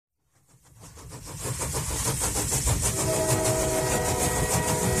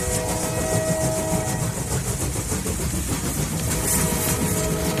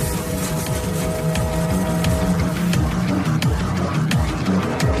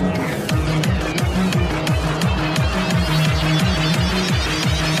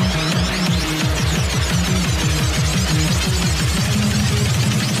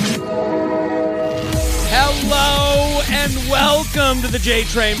Welcome to the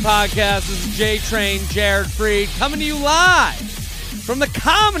J-Train Podcast. This is J-Train, Jared Freed, coming to you live from the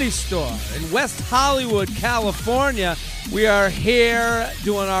Comedy Store in West Hollywood, California. We are here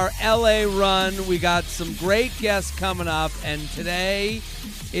doing our LA run. We got some great guests coming up, and today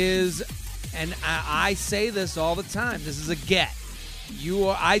is, and I say this all the time, this is a get.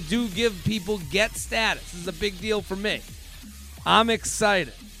 I do give people get status. This is a big deal for me. I'm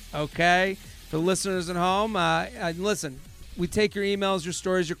excited, okay? For the listeners at home, listen, we take your emails, your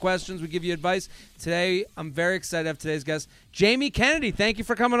stories, your questions. We give you advice. Today, I'm very excited to have today's guest, Jamie Kennedy. Thank you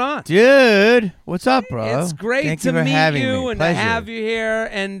for coming on. Dude, what's up, bro? It's great to meet you and to have you here.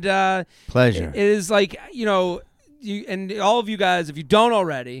 And pleasure. It is like, you and all of you guys, if you don't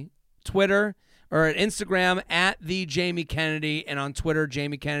already, Twitter or at Instagram at the Jamie Kennedy, and on Twitter,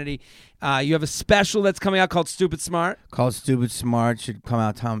 Jamie Kennedy. You have a special that's coming out called Stupid Smart. Called Stupid Smart. Should come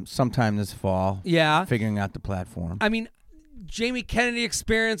out sometime this fall. Yeah. Figuring out the platform. I mean, Jamie Kennedy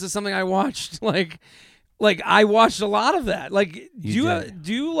Experience is something I watched. Like I watched a lot of that. Like, do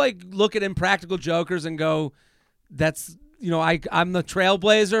you like look at Impractical Jokers and go, that's, I'm the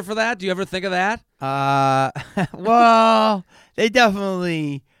trailblazer for that? Do you ever think of that? Well, they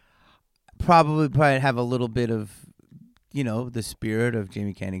definitely probably have a little bit of, the spirit of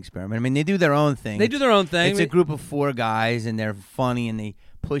Jamie Kennedy Experiment. I mean, they do their own thing. It's a group of four guys, and they're funny, and they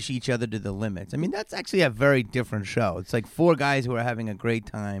push each other to the limits. I mean, that's actually a very different show. It's like four guys who are having a great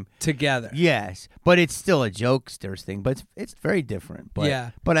time together. Yes, but it's still a jokesters thing, but it's very different. But,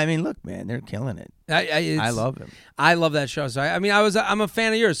 yeah. But I mean, look, man, they're killing it. I love them. I love that show. So I'm a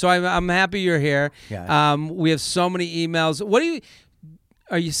fan of yours. So I'm happy you're here. Yeah. We have so many emails.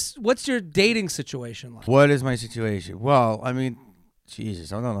 What's your dating situation like? What is my situation? Well, I mean,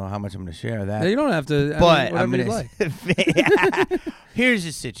 Jesus, I don't know how much I'm going to share that. You don't have to. But I'm going to like. Here's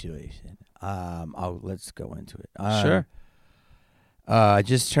the situation. Let's go into it. Sure. I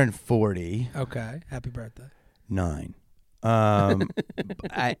just turned 40. Okay. Happy birthday. 9.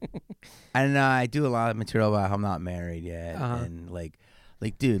 I do a lot of material about how I'm not married yet, and like,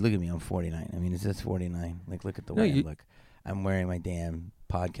 dude, look at me. I'm 49. I mean, is this 49? Like, look at the way I look. I'm wearing my damn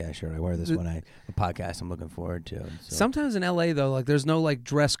podcast shirt. I wear this when a podcast I'm looking forward to. So. Sometimes in LA though, like there's no like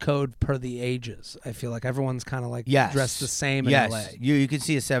dress code per the ages. I feel like everyone's kind of like dressed the same in LA. You can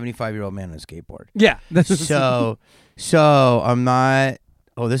see a 75-year-old man on a skateboard. Yeah. So I'm not.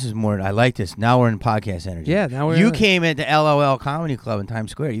 Oh, this is more. I like this. Now we're in podcast energy. Yeah. Now You came into LOL Comedy Club in Times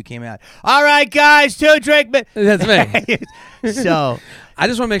Square. You came out. All right, guys, 2 drink. That's me. So I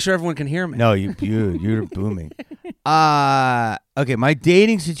just want to make sure everyone can hear me. No, you're booming. Okay, my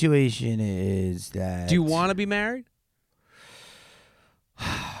dating situation is that. Do you want to be married?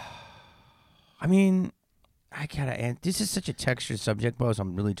 I mean, this is such a textured subject, bro. So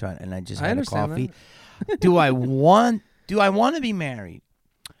I'm really trying, and I just had a coffee. Do I want to be married?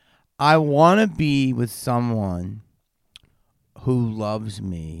 I want to be with someone who loves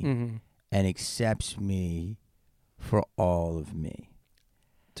me and accepts me for all of me.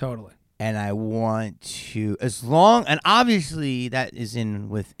 Totally. And I want to, and obviously that is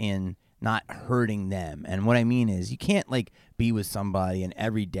within not hurting them. And what I mean is, you can't like be with somebody and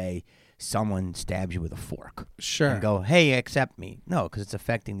every day someone stabs you with a fork. Sure. And go, hey, accept me. No, because it's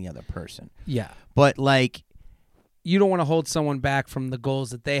affecting the other person. Yeah. But like, you don't want to hold someone back from the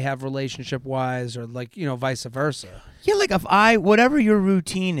goals that they have relationship-wise, or like, vice versa. Yeah, like whatever your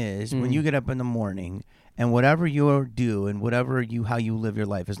routine is when you get up in the morning, and whatever you do, and how you live your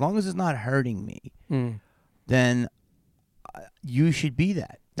life, as long as it's not hurting me, then you should be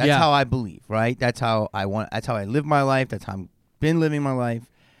that. That's how I believe, right? That's how I live my life. That's how I've been living my life.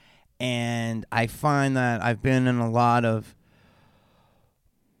 And I find that I've been in a lot of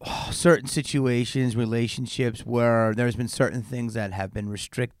certain situations, relationships, where there's been certain things that have been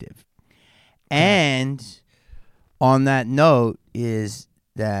restrictive. And on that note is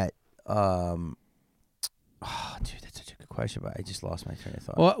that, dude, that's such a good question, but I just lost my train of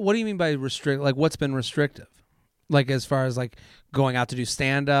thought. Well, what do you mean by restrict? Like, what's been restrictive? Like, as far as like going out to do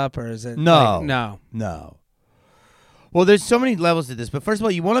stand-up, or is it? No. Well, there's so many levels to this, but first of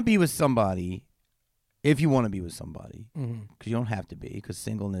all, you want to be with somebody. If you want to be with somebody, because you don't have to be, because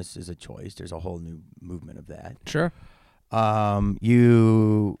singleness is a choice. There's a whole new movement of that. Sure.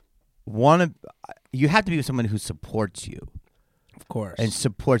 You have to be with somebody who supports you. Of course.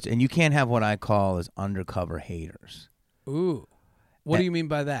 And you can't have what I call as undercover haters. Ooh. What do you mean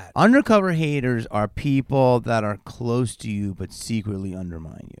by that? Undercover haters are people that are close to you but secretly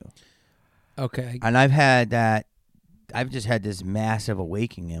undermine you. Okay. And I've just had this massive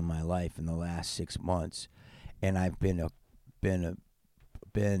awakening in my life in the last 6 months, and I've been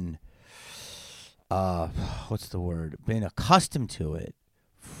what's the word? Been accustomed to it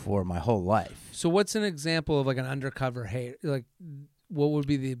for my whole life. So what's an example of like an undercover hate? Like, what would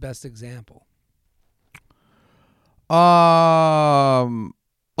be the best example? Well,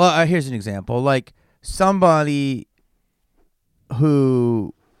 here's an example. Like somebody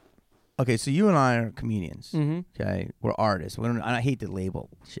who, okay, so you and I are comedians. Mm-hmm. Okay, we're artists. I hate to label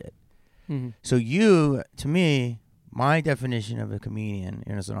shit. Mm-hmm. So you, to me, my definition of a comedian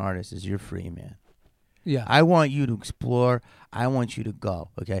and as an artist is you're free, man. Yeah. I want you to explore. I want you to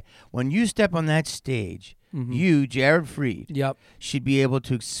go. Okay, when you step on that stage, Mm-hmm. you, Jared Freed, Yep. should be able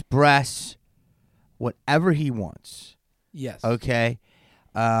to express whatever he wants. Yes. Okay.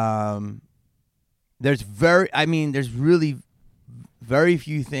 There's really very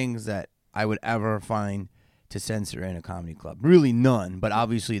few things that I would ever find to censor in a comedy club. Really none, but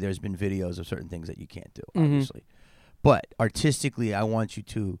obviously there's been videos of certain things that you can't do, obviously. But artistically, I want you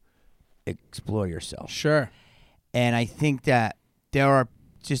to explore yourself. Sure. And I think that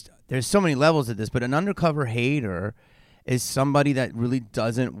there's so many levels of this, but an undercover hater is somebody that really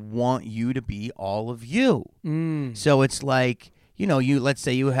doesn't want you to be all of you. So it's like, let's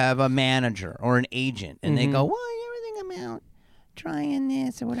say you have a manager or an agent, and they go, well, you ever think about trying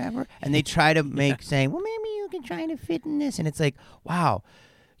this or whatever? And they try to saying, well, maybe you can try to fit in this. And it's like, wow,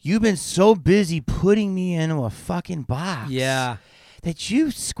 you've been so busy putting me into a fucking box that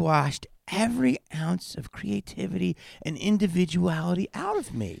you've squashed every ounce of creativity and individuality out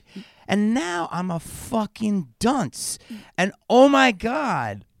of me. And now I'm a fucking dunce. And oh my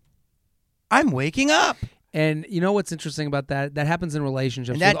God, I'm waking up. And you know what's interesting about that? That happens in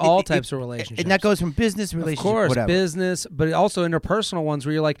relationships, with all types of relationships. And that goes from business relationships, of course, whatever. business, but also interpersonal ones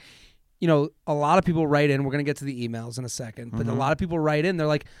where you're like, a lot of people write in. We're going to get to the emails in a second, but a lot of people write in. They're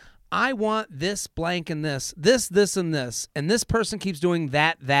like, I want this blank and this, and this, and this person keeps doing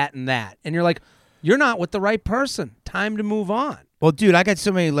that, and that. And you're like, you're not with the right person. Time to move on. Well, dude, I got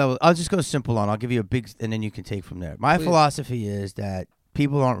so many levels. I'll just go simple on. I'll give you a big, and then you can take from there. My philosophy is that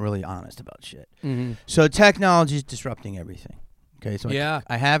people aren't really honest about shit. So technology is disrupting everything. Okay, so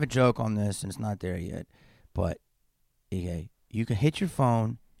I have a joke on this, and it's not there yet. But okay, you can hit your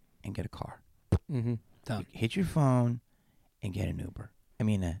phone and get a car. Done. Hit your phone and get an Uber.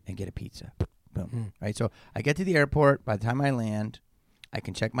 And get a pizza. Boom. Right? So I get to the airport. By the time I land, I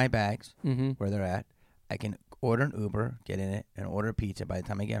can check my bags, where they're at. I can order an Uber, get in it, and order a pizza. By the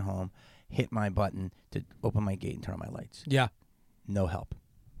time I get home, hit my button to open my gate and turn on my lights. Yeah. No help.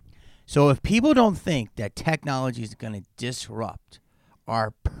 So if people don't think that technology is going to disrupt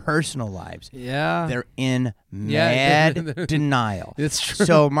our personal lives, they're in mad denial. It's true.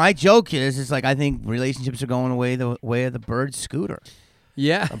 So my joke is like I think relationships are going the way of the bird scooter.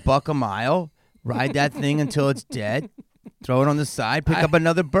 Yeah. $1 a mile, ride that thing until it's dead, throw it on the side, pick up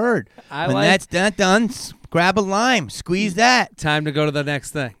another bird. When that's done, grab a lime, squeeze that. Time to go to the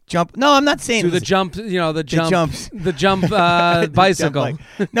next thing. Jump. No, I'm not saying do the jump. The jump bicycle.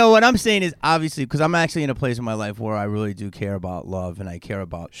 No, what I'm saying is obviously because I'm actually in a place in my life where I really do care about love and I care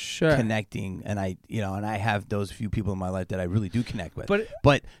about connecting, and I have those few people in my life that I really do connect with.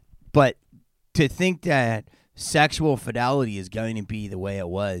 But to think that sexual fidelity is going to be the way it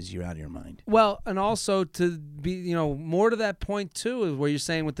was, you're out of your mind. Well, and also to be, more to that point too, is where you're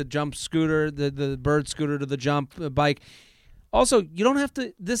saying with the jump scooter, the bird scooter to the jump bike. Also, you don't have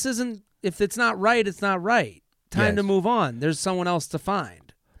to. This isn't. If it's not right, it's not right. Time to move on. There's someone else to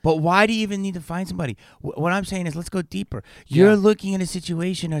find. But why do you even need to find somebody? What I'm saying is, let's go deeper. You're looking at a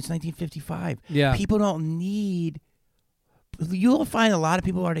situation. It's 1955. Yeah. People don't need. You'll find a lot of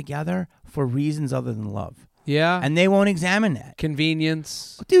people are together for reasons other than love. Yeah. And they won't examine that.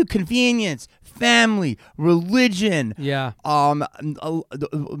 Convenience. Dude, convenience, family, religion,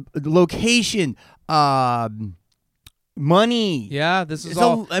 location, money. Yeah, this is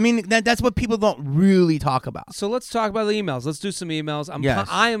all. That's what people don't really talk about. So let's talk about the emails. Let's do some emails.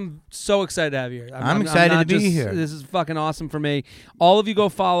 I am so excited to have you here. I'm excited to be here. This is fucking awesome for me. All of you go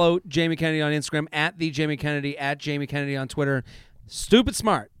follow Jamie Kennedy on Instagram, @TheJamieKennedy, @JamieKennedy on Twitter. Stupid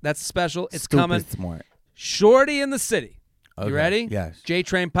Smart. That's special. It's coming. Stupid Smart. Shorty in the City. Okay. You ready? Yes.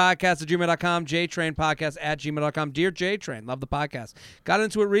 JTrainPodcast@gmail.com, JTrainPodcast@gmail.com. Dear JTrain, love the podcast. Got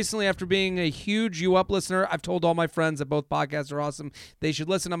into it recently after being a huge You Up listener. I've told all my friends that both podcasts are awesome. They should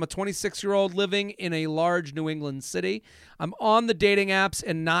listen. I'm a 26-year-old living in a large New England city. I'm on the dating apps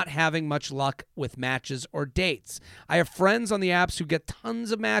and not having much luck with matches or dates. I have friends on the apps who get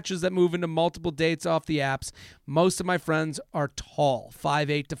tons of matches that move into multiple dates off the apps. Most of my friends are tall,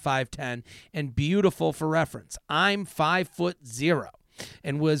 5'8" to 5'10", and beautiful for reference. I'm 5'0".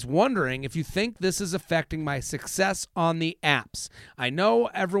 and was wondering if you think this is affecting my success on the apps. I know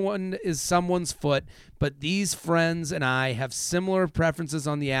everyone is someone's foot, but these friends and I have similar preferences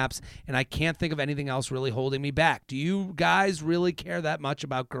on the apps, and I can't think of anything else really holding me back. Do you guys really care that much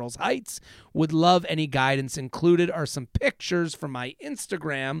about girls' heights? Would love any guidance. Included are some pictures from my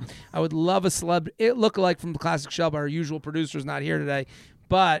Instagram. I would love a celeb lookalike from Classic Shelb. Our usual producer is not here today,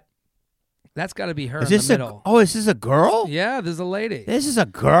 but that's got to be her in the middle. Is this a girl? Yeah, there's a lady. This is a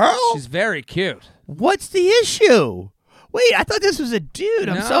girl? She's very cute. What's the issue? Wait, I thought this was a dude.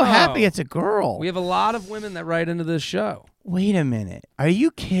 I'm so No. happy it's a girl. We have a lot of women that write into this show. Wait a minute. Are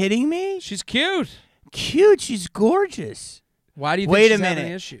you kidding me? She's cute. Cute. She's gorgeous. Why do you think Wait she's a having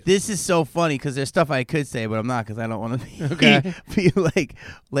minute. issues? This is so funny because there's stuff I could say, but I'm not because I don't want to be, Okay. be like,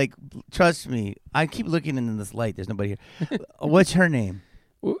 trust me. I keep looking into this light. There's nobody here. What's her name?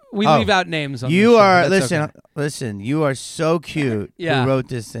 We Oh. leave out names on You this show. are, That's okay. listen, you are so cute Yeah. who wrote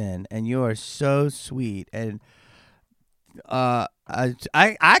this in, and you are so sweet. And I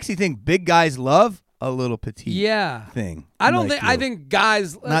actually think big guys love a little petite Yeah. thing. I don't like think. I you. think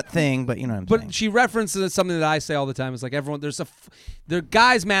guys. Not thing, but you know what I'm But saying. she references something that I say all the time. It's like everyone. The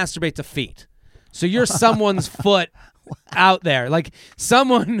guys masturbate to feet. So you're someone's foot out there. Like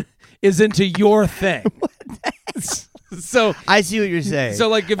someone is into your thing. So I see what you're saying. So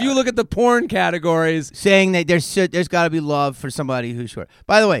like if you look at the porn categories, saying that there's got to be love for somebody who's short.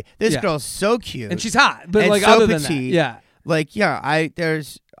 By the way, this Yeah. girl's so cute and she's hot, but and like so other than that, petite. yeah. Like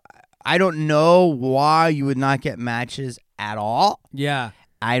I don't know why you would not get matches at all. Yeah.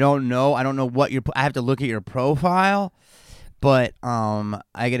 I don't know. I don't know what I have to look at your profile, but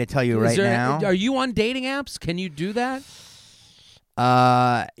I got to tell you right now. Are you on dating apps? Can you do that?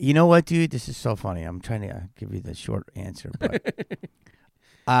 You know what, dude? This is so funny. I'm trying to give you the short answer,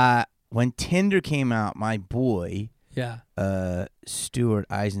 but when Tinder came out, my boy, Yeah. Stuart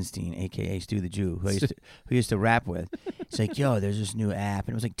Eisenstein, aka Stu the Jew, who I used to rap with, it's like, yo, there's this new app,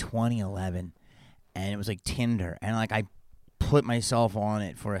 and it was like 2011, and it was like Tinder, and like I put myself on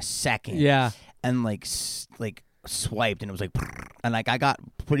it for a second, Yeah. and like swiped, and it was like, and like I got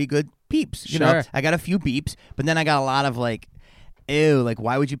pretty good beeps, you Sure. know, I got a few beeps, but then I got a lot of like, ew, like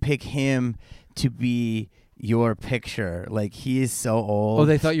why would you pick him to be your picture? Like he is so old. Oh,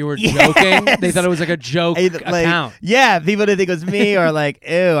 they thought you were Yes. joking? They thought it was like a joke Like, account. yeah, people didn't think it was me or like,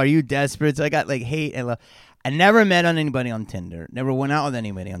 ew, are you desperate? So I got like hate and love. I never met on anybody on Tinder. Never went out with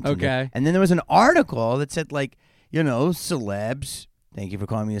anybody on Tinder. Okay. And then there was an article that said like, you know, celebs. Thank you for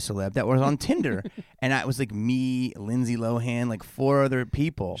calling me a celeb. That was on Tinder, and that was like me, Lindsay Lohan, like 4 other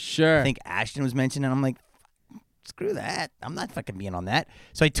people. Sure. I think Ashton was mentioned, and I'm like, screw that. I'm not fucking being on that.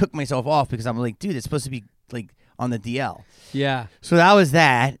 So I took myself off because I'm like, dude, it's supposed to be like on the DL. Yeah. So that was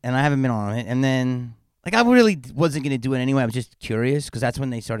that, and I haven't been on it. And then, like, I really wasn't going to do it anyway. I was just curious because that's when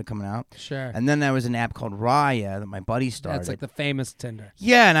they started coming out. Sure. And then there was an app called Raya that my buddy started. That's like the famous Tinder.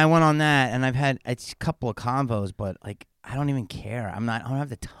 Yeah, and I went on that, and I've had a couple of convos, but like, I don't even care. I don't have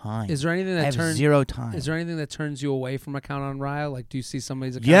the time. Is there anything I that have zero time. Is there anything that turns you away from account on Raya? Like, do you see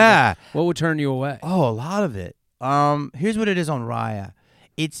somebody's account? Yeah. What would turn you away? Oh, a lot of it. Here's what it is on Raya.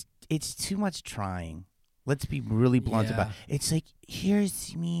 It's too much trying. Let's be really blunt Yeah. about it. It's like,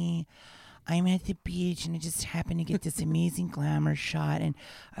 here's me. I'm at the beach, and I just happen to get this amazing glamour shot. And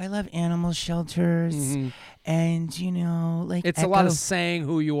I love animal shelters. Mhm. And, you know, like... It's a lot of saying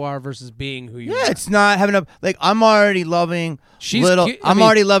who you are versus being who you are. Yeah, it's not having a... Like, I'm already loving She's little... cute. I'm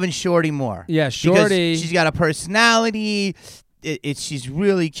already loving Shorty more. Yeah, Because Shorty. she's got a personality. She's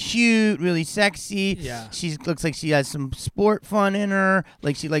really cute, really sexy. Yeah. She looks like she has some sport fun in her.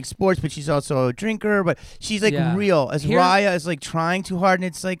 Like she likes sports, but she's also a drinker. But she's like Yeah. real. As Here- Raya is like trying too hard, and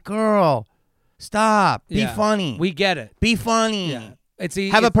it's like, girl, stop. Be Yeah. funny. We get it. Be funny. Yeah. It's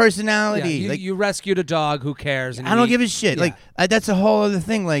Have a personality. Yeah, like you rescued a dog. Who cares? And I don't you- give a shit. Yeah. Like that's a whole other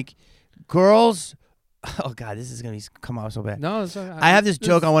thing. Like girls. Oh God, this is gonna come out so bad. No, it's I have this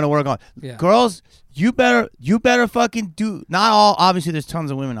joke I want to work on. Yeah. Girls, you better fucking do. Not all. Obviously, there's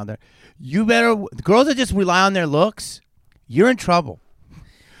tons of women out there. You better. Girls that just rely on their looks, you're in trouble.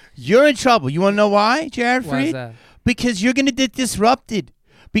 You're in trouble. You want to know why, Jared Why is Freed? that? Because you're gonna get disrupted.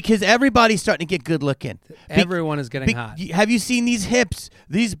 Because everybody's starting to get good looking. Everyone is getting hot. Have you seen these hips,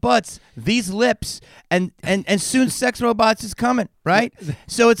 these butts, these lips, and soon sex robots is coming, right?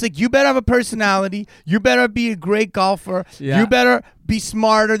 So it's like you better have a personality. You better be a great golfer. Yeah. You better be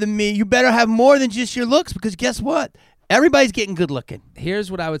smarter than me. You better have more than just your looks because guess what? Everybody's getting good looking. Here's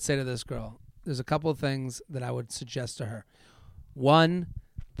what I would say to this girl. There's a couple of things that I would suggest to her. One,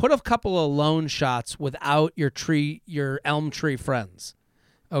 put a couple of lone shots without your elm tree friends.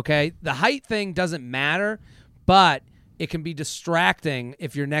 Okay? The height thing doesn't matter, but it can be distracting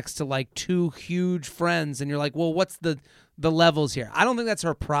if you're next to like two huge friends and you're like, well, what's the levels here? I don't think that's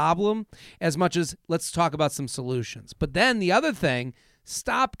her problem as much as let's talk about some solutions. But then the other thing,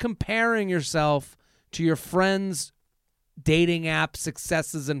 stop comparing yourself to your friends' dating app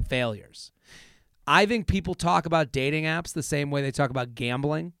successes and failures. I think people talk about dating apps the same way they talk about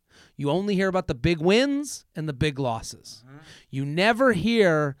gambling. You only hear about the big wins and the big losses. You never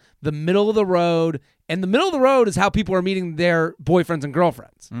hear the middle of the road, and the middle of the road is how people are meeting their boyfriends and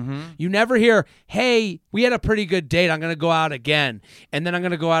girlfriends. You never hear, hey, we had a pretty good date. I'm going to go out again, and then I'm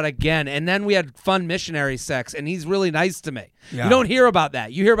going to go out again, and then we had fun missionary sex, and he's really nice to me. Yeah. You don't hear about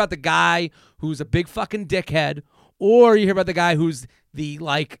that. You hear about the guy who's a big fucking dickhead, or you hear about the guy who's the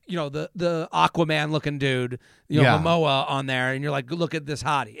the Aquaman looking dude, Momoa on there, and you're like, look at this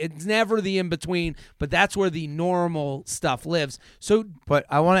hottie. It's never the in between, but that's where the normal stuff lives. So, but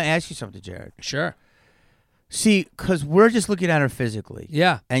I want to ask you something, Jared. Sure. See, because we're just looking at her physically.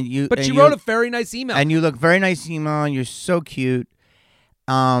 Yeah. But and she wrote a very nice email. And you look very nice email, and you're so cute.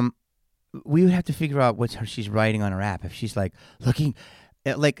 We would have to figure out what she's writing on her app. If she's like looking,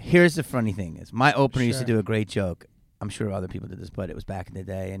 like, here's the funny thing is, my opener used to do a great joke. I'm sure other people did this, but it was back in the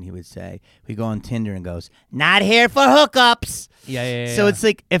day, and he would say, we go on Tinder and goes, not here for hookups. Yeah. So it's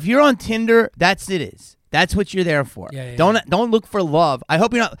like, if you're on Tinder, that's what you're there for. Don't look for love. I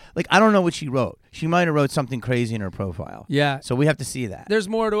hope you're not, like, I don't know what she wrote. She might have wrote something crazy in her profile. Yeah. So we have to see that. There's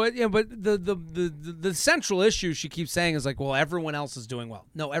more to it. Yeah, but the central issue she keeps saying is like, well, everyone else is doing well.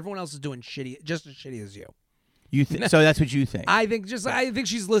 No, everyone else is doing shitty, just as shitty as you. So that's what you think? I think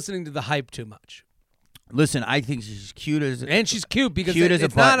she's listening to the hype too much. Listen, I think she's cute as... And she's cute because cute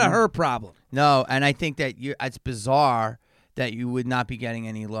it's not a her problem. No, and I think that it's bizarre that you would not be getting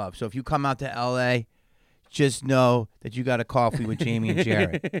any love. So if you come out to L.A., just know that you got a coffee with Jamie and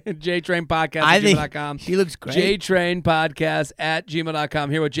Jared. JTrain Podcast I at think gmail.com. She looks great. JTrain Podcast at gmail.com.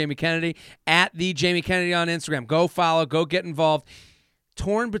 Here with Jamie Kennedy at the Jamie Kennedy on Instagram. Go follow. Go get involved.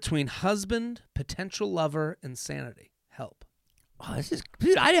 Torn between husband, potential lover, and sanity. Help. Oh,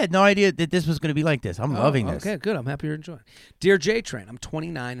 dude, I had no idea that this was going to be like this. I'm loving this. Okay, good. I'm happy you're enjoying. Dear JTrain, I'm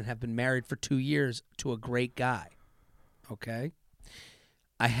 29 and have been married for 2 years to a great guy. Okay.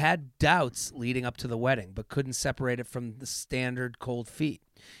 I had doubts leading up to the wedding, but couldn't separate it from the standard cold feet.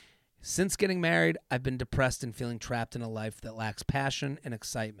 Since getting married, I've been depressed and feeling trapped in a life that lacks passion and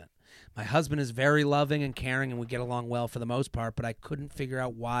excitement. My husband is very loving and caring, and we get along well for the most part, but I couldn't figure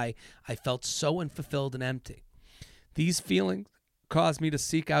out why I felt so unfulfilled and empty. These feelings caused me to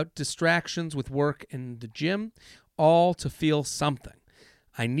seek out distractions with work and the gym, all to feel something.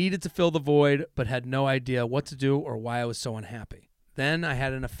 I needed to fill the void, but had no idea what to do or why I was so unhappy. Then I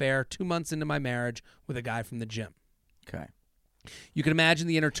had an affair 2 months into my marriage with a guy from the gym. Okay. You can imagine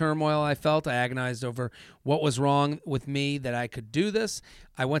the inner turmoil I felt. I agonized over what was wrong with me that I could do this.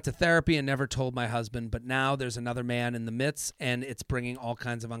 I went to therapy and never told my husband, but now there's another man in the midst, and it's bringing all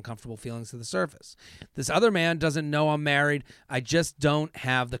kinds of uncomfortable feelings to the surface. This other man doesn't know I'm married. I just don't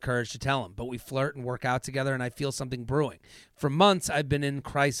have the courage to tell him, but we flirt and work out together, and I feel something brewing. For months, I've been in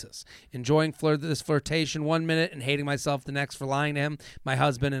crisis, enjoying this flirtation 1 minute and hating myself the next for lying to him, my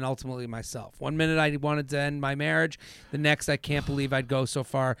husband, and ultimately myself. 1 minute I wanted to end my marriage. The next, I can't believe I'd go so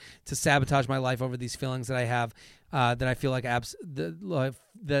far to sabotage my life over these feelings that I have, that I feel like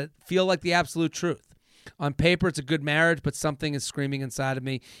that feel like the absolute truth. On paper, it's a good marriage, but something is screaming inside of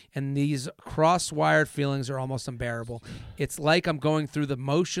me, and these cross-wired feelings are almost unbearable. It's like I'm going through the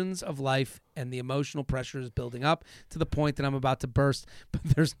motions of life, and the emotional pressure is building up to the point that I'm about to burst, but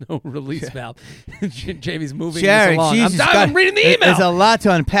there's no release valve. Jamie's moving Jared, this along. Jesus, I'm reading the email. There's a lot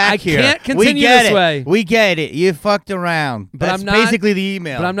to unpack here. I can't continue this way. We get it. You fucked around. But That's I'm not, basically the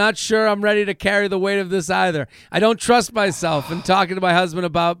email. But I'm not sure I'm ready to carry the weight of this either. I don't trust myself, and talking to my husband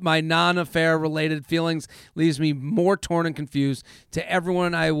about my non-affair related feelings leaves me more torn and confused. To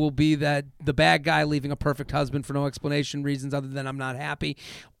everyone, I will be the bad guy leaving a perfect husband for no explanation reasons other than I'm not happy,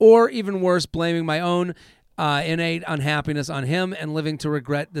 or even worse, blaming my own innate unhappiness on him and living to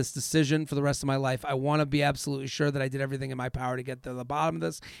regret this decision for the rest of my life. I want to be absolutely sure that I did everything in my power to get to the bottom of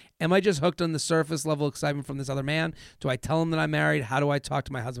this. Am I just hooked on the surface level excitement from this other man? Do I tell him that I'm married? How do I talk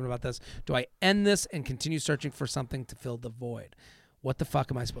to my husband about this? Do I end this and continue searching for something to fill the void? What the fuck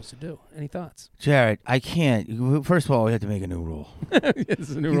am I supposed to do? Any thoughts? Jared, I can't. First of all, we have to make a new rule.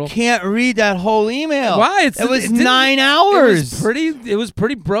 It's a new rule. You can't read that whole email. Why? It was 9 hours. It was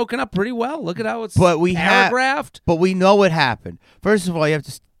pretty broken up pretty well. Look at how it's paragraphed. But we know what happened. First of all, you have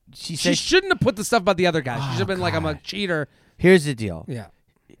to. She shouldn't have put the stuff about the other guy. She should have been like, I'm a cheater. Here's the deal. Yeah.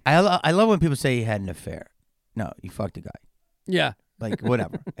 I love when people say you had an affair. No, you fucked a guy. Yeah. Like,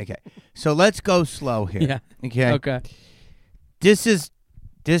 whatever. Okay. So let's go slow here. Yeah. Okay. Okay.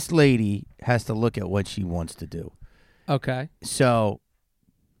 this lady has to look at what she wants to do. Okay. So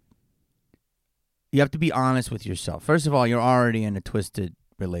you have to be honest with yourself. First of all, you're already in a twisted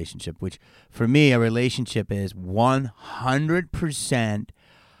relationship, which for me, a relationship is 100%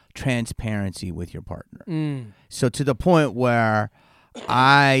 transparency with your partner. So to the point where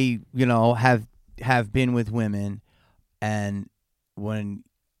I, have been with women, and when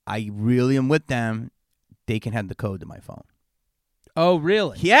I really am with them, they can have the code to my phone. Oh,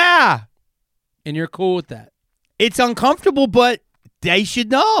 really? Yeah. And you're cool with that? It's uncomfortable, but they should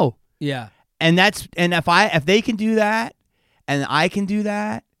know. Yeah. And if they can do that and I can do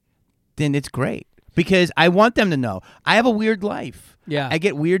that, then it's great. Because I want them to know. I have a weird life. Yeah. I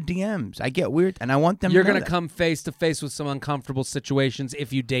get weird DMs. I get weird, and I want them You're to know going to come face to face with some uncomfortable situations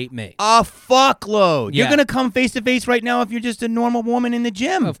if you date me. A fuckload. Yeah. You're going to come face to face right now if you're just a normal woman in the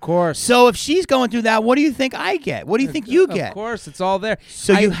gym. Of course. So if she's going through that, what do you think I get? What do you think you get? Of course. It's all there.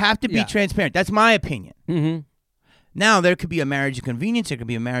 So you have to be transparent. That's my opinion. Mm-hmm. Now, there could be a marriage of convenience. There could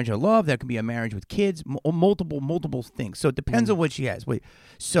be a marriage of love. There could be a marriage with kids. Multiple things. So it depends on what she has.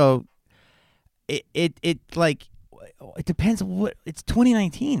 So it depends on what. It's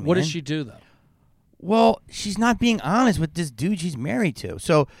 2019, man. What does she do, though? Well, she's not being honest with this dude she's married to.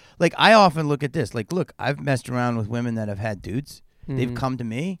 So, I often look at this. Look, I've messed around with women that have had dudes. Mm-hmm. They've come to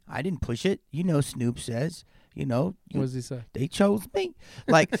me. I didn't push it. Snoop says, what does he say? They chose me.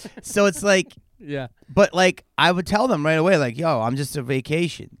 So it's yeah. But I would tell them right away, yo, I'm just a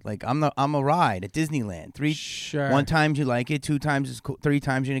vacation. I'm a ride at Disneyland. Sure. 1 time you like it, 2 times is cool, 3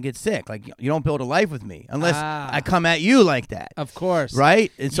 times you're gonna get sick. You don't build a life with me unless I come at you like that. Of course.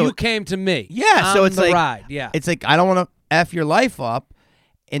 Right? And so you came to me. Yeah. So it's the ride. Yeah. It's I don't want to F your life up,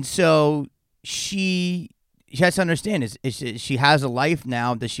 and so she has to understand is she has a life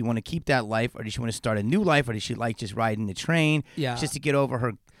now. Does she want to keep that life, or does she want to start a new life, or does she like just riding the train? Yeah. Just to get over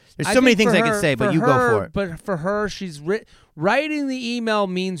her. There's so many things I could say, but you go for it. But for her, she's writing the email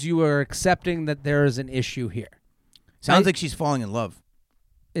means you are accepting that there is an issue here. Sounds like she's falling in love.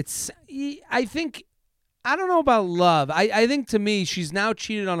 I don't know about love. I think to me, she's now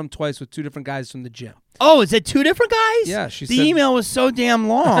cheated on him twice with 2 different guys from the gym. Oh, is it 2 different guys? Yeah, she the said. The email was so damn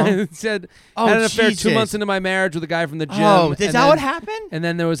long. It said, had an affair 2 months into my marriage with a guy from the gym. Oh, is that what happened? And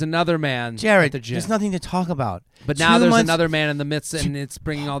then there was another man Jared, at the gym. there's nothing to talk about. But now there's another man in the midst, and it's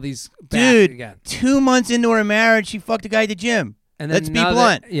bringing all these back Dude, again. 2 months into her marriage, she fucked a guy at the gym. And let's be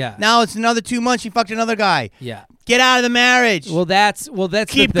blunt. Yeah. Now it's another 2 months, she fucked another guy. Yeah. Get out of the marriage. Well, that's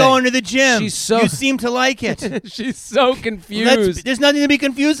keep going to the gym. You seem to like it. She's so confused. There's nothing to be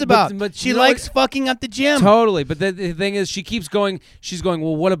confused about. But she likes fucking at the gym. Totally. But the thing is, she keeps going. She's going,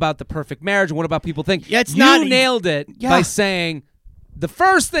 well, what about the perfect marriage? And what about people think? Yeah, you nailed it by saying the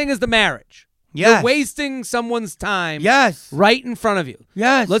first thing is the marriage. Yes. You're wasting someone's time. Yes. Right in front of you.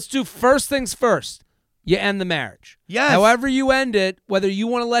 Yes. Let's do first things first. You end the marriage. Yes. However you end it, whether you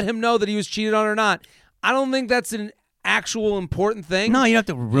want to let him know that he was cheated on or not, I don't think that's an actual important thing. No, you don't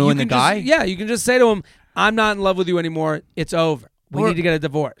have to ruin the guy. You can just say to him, I'm not in love with you anymore. It's over. We need to get a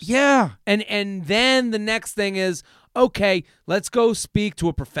divorce. Yeah. And then the next thing is, okay, let's go speak to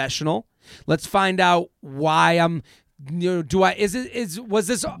a professional. Let's find out why was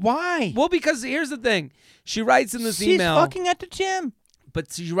this why? Well, because here's the thing. She writes in this email. She's fucking at the gym.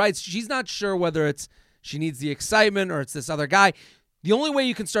 But she writes, she's not sure whether it's she needs the excitement or it's this other guy. The only way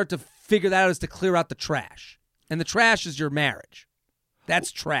you can start to figure that out is to clear out the trash. And the trash is your marriage.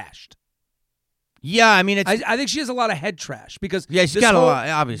 That's trashed. Yeah, I mean, I think she has a lot of head trash because she's got a lot,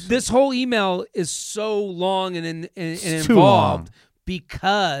 obviously. This whole email is so long and involved long.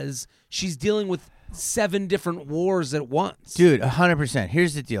 Because she's dealing with 7 different wars at once. Dude, 100%.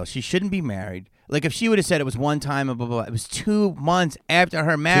 Here's the deal. She shouldn't be married. If she would have said it was 1 time, blah, blah, blah, it was 2 months after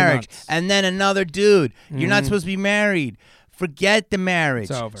her marriage, and then another dude. You're not supposed to be married. Forget the marriage.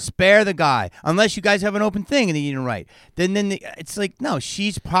 It's over. Spare the guy, unless you guys have an open thing and you didn't write. Then it's no.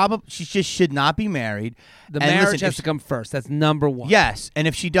 She just should not be married. The marriage has to come first. That's number 1. Yes, and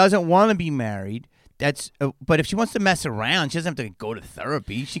if she doesn't want to be married. But if she wants to mess around, she doesn't have to go to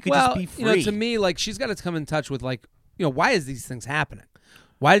therapy. She could just be free. To me, she's got to come in touch with why is these things happening?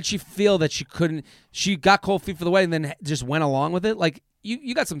 Why did she feel that she couldn't? She got cold feet for the wedding, and then just went along with it.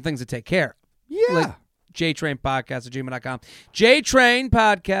 You got some things to take care of. Yeah. JTrainPodcast@gmail.com.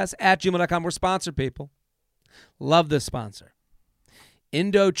 JTrainPodcast@gmail.com. We're sponsored people. Love this sponsor.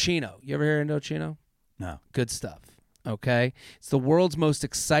 Indochino. You ever hear Indochino? No. Good stuff. Okay? It's the world's most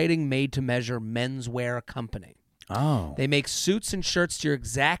exciting made-to-measure menswear company. Oh. They make suits and shirts to your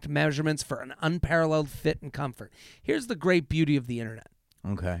exact measurements for an unparalleled fit and comfort. Here's the great beauty of the internet.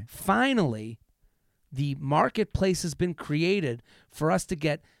 Okay. Finally, the marketplace has been created for us to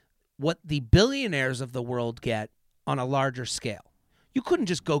get what the billionaires of the world get on a larger scale. You couldn't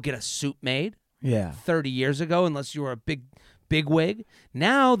just go get a suit made 30 years ago unless you were a big wig.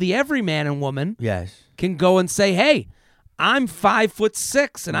 Now the everyman and woman can go and say, hey, I'm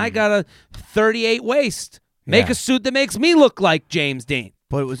 5'6" and I got a 38 waist. Make a suit that makes me look like James Dean.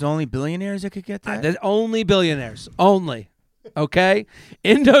 But it was only billionaires that could get that? Only billionaires. Only. Okay?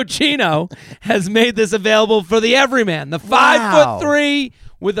 Indochino has made this available for the everyman. The 5'3"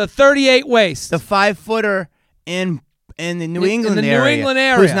 with a 38 waist. The 5-footer in the New England area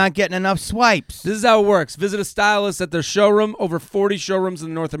who's not getting enough swipes. This is how it works. Visit a stylist at their showroom, over 40 showrooms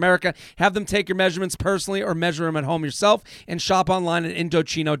in North America. Have them take your measurements personally or measure them at home yourself, and shop online at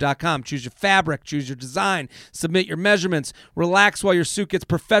Indochino.com. Choose your fabric, choose your design, submit your measurements, relax while your suit gets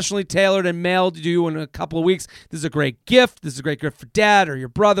professionally tailored and mailed to you in a couple of weeks. This is a great gift. This is a great gift for dad or your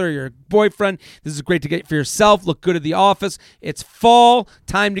brother or your boyfriend. This is great to get for yourself. Look good at the office. It's fall.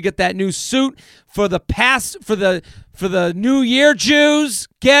 Time to get that new suit. For the New Year Jews,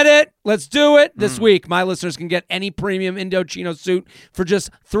 get it. Let's do it this week. My listeners can get any premium Indochino suit for just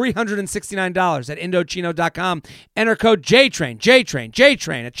 $369 at Indochino.com. Enter code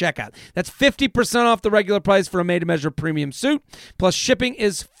JTRAIN at checkout. That's 50% off the regular price for a made-to-measure premium suit. Plus, shipping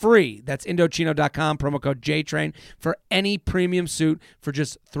is free. That's Indochino.com, promo code JTRAIN for any premium suit for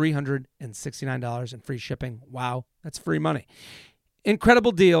just $369 and free shipping. Wow, that's free money.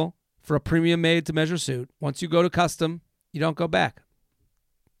 Incredible deal. For a premium made-to-measure suit. Once you go to custom, you don't go back.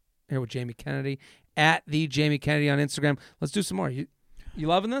 Here with Jamie Kennedy, at the Jamie Kennedy on Instagram. Let's do some more. You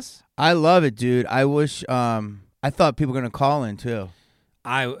loving this? I love it, dude. I wish I thought people were gonna call in too.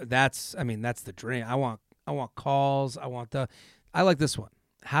 That's the dream. I want calls. I like this one.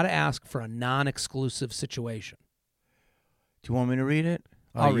 How to ask for a non-exclusive situation. Do you want me to read it?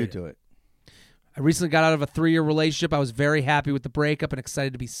 I'll read it. Do it. I recently got out of a 3-year relationship. I was very happy with the breakup and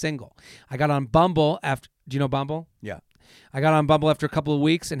excited to be single. I got on Bumble after. Do you know Bumble? Yeah. I got on Bumble after a couple of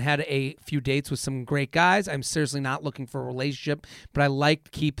weeks and had a few dates with some great guys. I'm seriously not looking for a relationship, but I like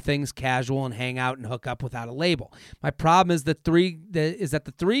to keep things casual and hang out and hook up without a label. My problem is that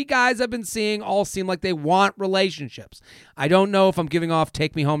the three guys I've been seeing all seem like they want relationships. I don't know if I'm giving off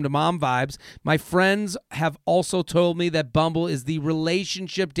take me home to mom vibes. My friends have also told me that Bumble is the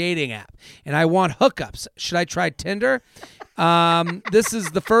relationship dating app, and I want hookups. Should I try Tinder? This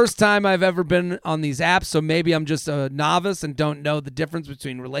is the first time I've ever been on these apps, so maybe I'm just a novice and don't know the difference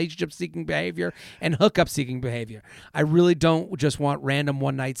between relationship-seeking behavior and hookup-seeking behavior. I really don't just want random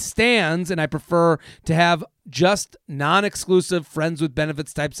one-night stands, and I prefer to have just non-exclusive friends with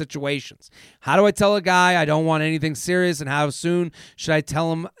benefits type situations. How do I tell a guy I don't want anything serious, and how soon should I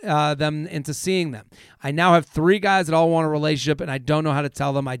tell them into seeing them? I now have 3 guys that all want a relationship, and I don't know how to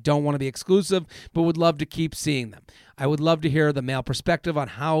tell them I don't want to be exclusive, but would love to keep seeing them. I would love to hear the male perspective on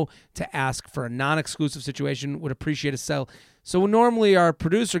how to ask for a non-exclusive situation. Would appreciate a sell. So normally our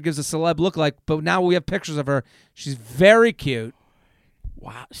producer gives a celeb look like, but now we have pictures of her. She's very cute.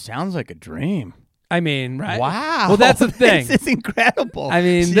 Wow, sounds like a dream. I mean, right? Wow. Well, that's the thing. It's incredible. I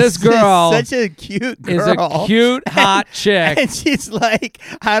mean, this girl such a cute girl. Is a cute, hot chick. And she's like,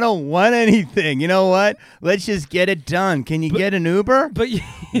 I don't want anything. You know what? Let's just get it done. Can you get an Uber? But, wow.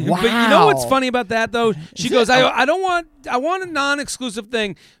 But you know what's funny about that, though? She goes, I want a non-exclusive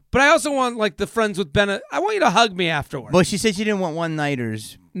thing, but I also want, like, the friends with benefit. I want you to hug me afterwards. Well, she said she didn't want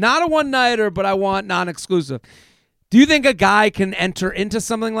one-nighters. Not a one-nighter, but I want non-exclusive. Do you think a guy can enter into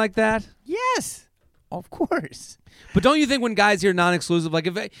something like that? Yes. Of course. But don't you think when guys hear non-exclusive, like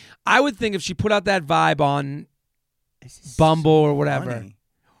I would think if she put out that vibe on Bumble or whatever. Funny.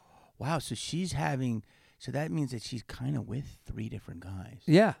 Wow, so so that means that she's kind of with 3 different guys.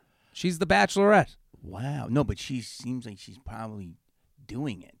 Yeah. She's the bachelorette. Wow. No, but she seems like she's probably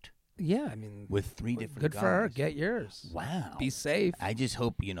doing it. Yeah, I mean. With 3 different guys. Good for her. Get yours. Wow. Be safe. I just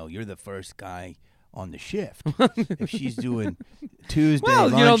hope, you're the first guy on the shift. If she's doing Tuesday, well,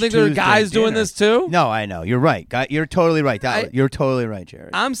 lunch, you don't think there are guys doing this too? No, I know. You're right. You're totally right. You're totally right,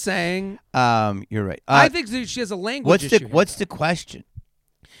 Jared. I'm saying. You're right. I think she has a language issue. What's the question?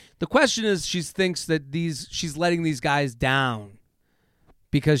 The question is, she thinks that she's letting these guys down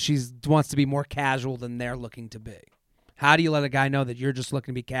because she wants to be more casual than they're looking to be. How do you let a guy know that you're just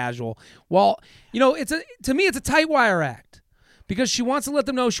looking to be casual? Well, to me, it's a tight wire act. Because she wants to let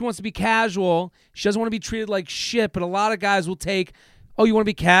them know she wants to be casual. She doesn't want to be treated like shit, but a lot of guys will take, oh, you want to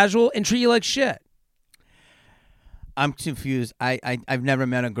be casual? And treat you like shit. I'm confused. I've never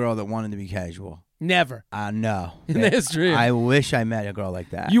met a girl that wanted to be casual. Never. No. In the history. I wish I met a girl like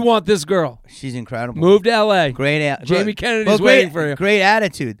that. You want this girl. She's incredible. Move to L.A. Jamie Kennedy's waiting for you. Great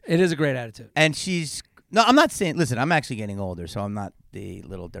attitude. It is a great attitude. And she's... No, I'm not saying... Listen, I'm actually getting older, so I'm not the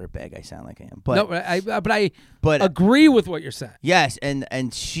little dirtbag I sound like I am. But, no, I agree with what you're saying. Yes,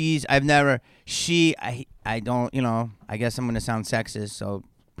 and she's... I've never... I don't... I guess I'm going to sound sexist, so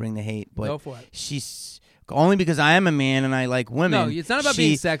bring the hate. But go for it. She's... Only because I am a man and I like women. No, it's not about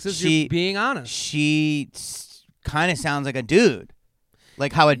being sexist. You're being honest. She kind of sounds like a dude.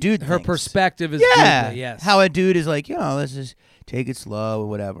 Like how a dude Her thinks. Perspective is yeah. Yes. How a dude is like, let's just take it slow or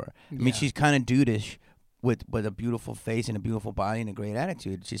whatever. I mean, she's kind of dudeish with a beautiful face and a beautiful body and a great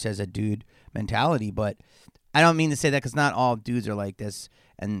attitude. She says a dude mentality, but I don't mean to say that because not all dudes are like this,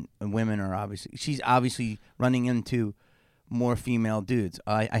 and women are obviously. She's obviously running into more female dudes.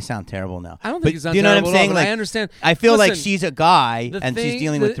 I sound terrible now. I don't think you sound you know terrible what I'm saying? at all, Like, I understand. I feel like she's a guy and she's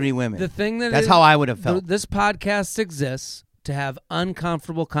dealing with 3 women. The thing that's how I would have felt. This podcast exists to have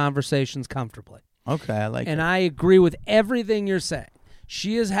uncomfortable conversations comfortably. Okay, I like it. And I agree with everything you're saying.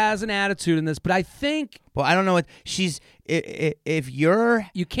 She has an attitude in this, but I think... Well, I don't know what she's... If you're...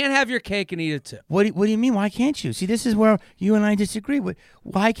 You can't have your cake and eat it too. What do you mean? Why can't you? See, this is where you and I disagree.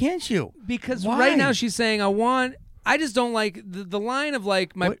 Why can't you? Because right now she's saying, I just don't like the line of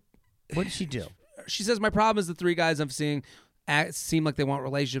like my... What did she do? She says, my problem is the 3 guys I'm seeing seem like they want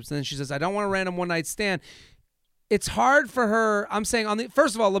relationships. And then she says, I don't want a random one-night stand. It's hard for her. I'm saying,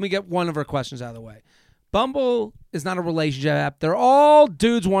 first of all, let me get one of her questions out of the way. Bumble is not a relationship app. They're all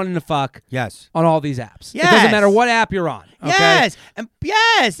dudes wanting to fuck. Yes. On all these apps. Yes. It doesn't matter what app you're on. Okay? Yes. And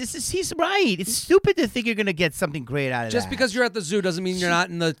yes, he's right. It's stupid to think you're going to get something great out of Just that. because you're at the zoo doesn't mean you're not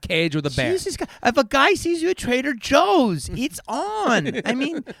in the cage with a bear. Jesus, if a guy sees you at Trader Joe's, it's on. I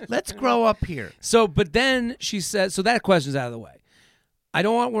mean, let's grow up here. So, but then she says, so that question's out of the way. I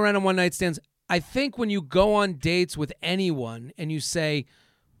don't want random one-night stands. I think when you go on dates with anyone and you say,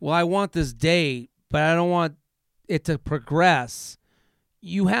 well, I want this date, but I don't want it to progress,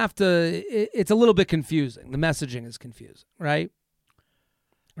 you have to, it's a little bit confusing. The messaging is confusing, right?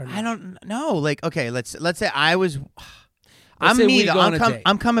 I don't know. Like, okay, let's say I was,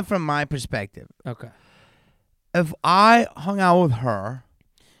 I'm coming from my perspective. Okay. If I hung out with her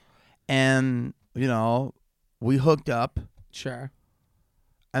and, we hooked up. Sure.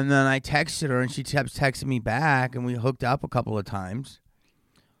 And then I texted her and she kept texting me back and we hooked up a couple of times.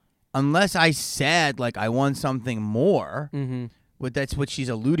 Unless I said, like, I want something more, that's what she's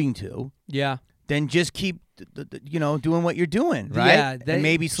alluding to. Yeah. Then just keep, doing what you're doing, right? Yeah. And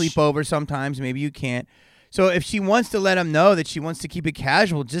maybe sleep over sometimes. Maybe you can't. So if she wants to let him know that she wants to keep it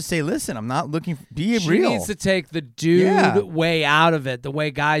casual, just say, listen, I'm not looking for, be real. She needs to take the dude way out of it, the way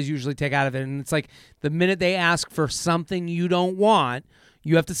guys usually take out of it. And it's like the minute they ask for something you don't want,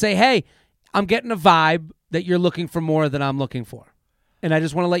 you have to say, hey, I'm getting a vibe that you're looking for more than I'm looking for. And I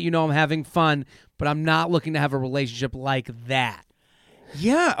just want to let you know I'm having fun, but I'm not looking to have a relationship like that.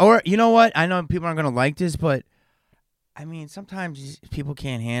 Yeah, or you know what? I know people aren't going to like this, but I mean, sometimes people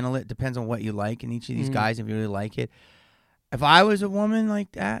can't handle it. Depends on what you like in each of these guys, if you really like it. If I was a woman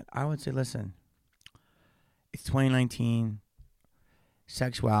like that, I would say, listen, it's 2019.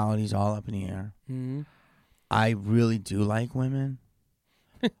 Sexuality's all up in the air. I really do like women,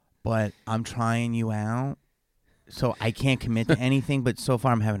 but I'm trying you out. So I can't commit to anything, but so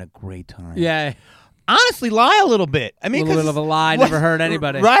far I'm having a great time. Yeah. Honestly, lie a little bit. I mean, a little bit of a lie. Never hurt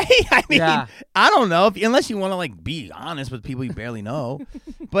anybody. Right? I mean, I don't know. Unless you want to, like, be honest with people you barely know.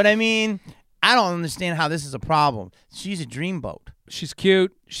 But, I mean, I don't understand how this is a problem. She's a dreamboat. She's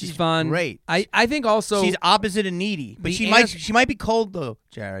cute. She's fun. Great. I think also... She's opposite of needy. But she might be cold, though,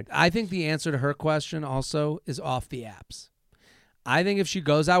 Jared. I think the answer to her question also is off the apps. I think if she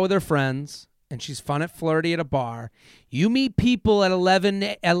goes out with her friends... and she's fun at flirty at a bar, you meet people at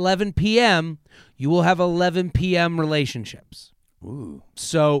 11 p.m., you will have 11 p.m. relationships. Ooh.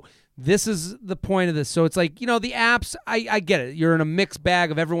 So this is the point of this. So it's like, the apps, I get it. You're in a mixed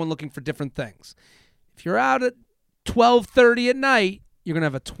bag of everyone looking for different things. If you're out at 12:30 at night, you're going to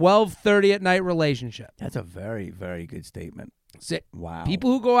have a 12:30 at night relationship. That's a very, very good statement. Wow. People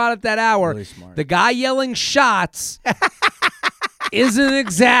who go out at that hour, really smart. The guy yelling shots... isn't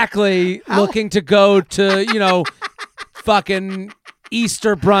exactly looking to go to, fucking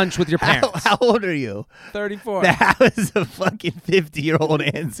Easter brunch with your parents. How old are you? 34. That was a fucking 50-year-old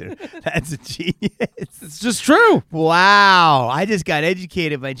answer. That's a genius. It's just true. Wow. I just got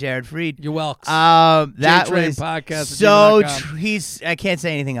educated by Jared Freed. You're welcome. That JTrain was podcast so I can't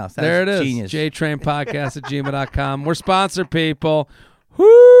say anything else. That there it is. Genius. JTrain podcast at gmail.com. We're sponsored, people. Woo!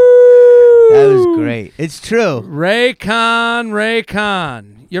 That was great. It's true. Raycon.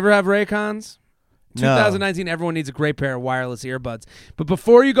 You ever have Raycons? No. 2019, everyone needs a great pair of wireless earbuds. But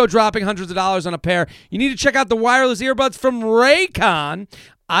before you go dropping hundreds of dollars on a pair, you need to check out the wireless earbuds from Raycon.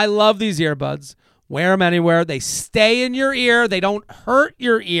 I love these earbuds. Wear them anywhere. They stay in your ear. They don't hurt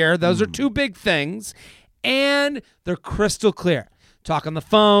your ear. Those are two big things. And they're crystal clear. Talk on the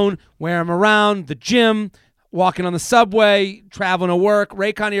phone, wear them around the gym, walking on the subway, traveling to work.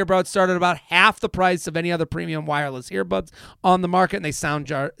 Raycon earbuds start at about half the price of any other premium wireless earbuds on the market, and they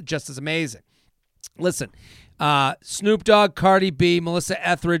sound just as amazing. Listen, Snoop Dogg, Cardi B, Melissa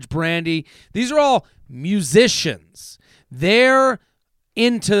Etheridge, Brandy, these are all musicians. They're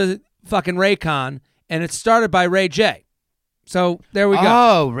into fucking Raycon, and it started by Ray J. So there we go.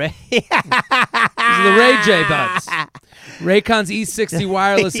 Oh, Ray. These are the Ray J buds. Raycon's E60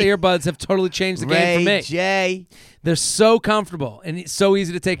 wireless earbuds have totally changed the game for me. Ray J. They're so comfortable and it's so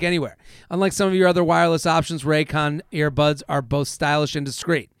easy to take anywhere. Unlike some of your other wireless options, Raycon earbuds are both stylish and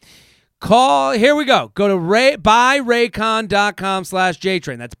discreet. Here we go. Go to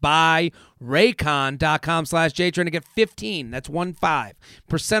buyraycon.com/JTrain. That's buyraycon.com/JTrain to get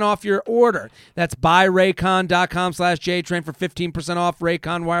 15% off your order. That's buyraycon.com/JTrain for 15% off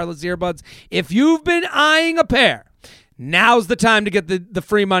Raycon wireless earbuds. If you've been eyeing a pair, now's the time to get the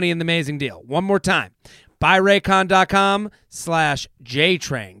free money and the amazing deal. One more time.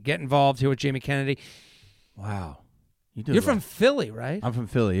 buyraycon.com/JTrain. Get involved here with Jamie Kennedy. Wow. You're from Philly, right? I'm from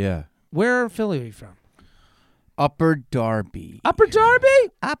Philly, yeah. Where in Philly are you from? Upper Darby. Upper Darby?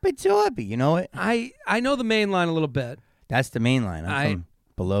 Upper Darby. You know it? I know the main line a little bit. That's the main line. I'm from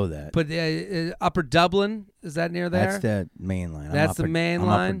below that. But Upper Dublin, is that near there? That's the main line. That's the main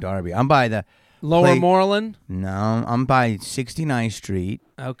line? I'm Upper Darby. I'm by the... Lower Moreland? No, I'm by 69th Street.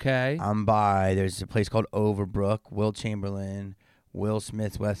 Okay. There's a place called Overbrook, Will Chamberlain, Will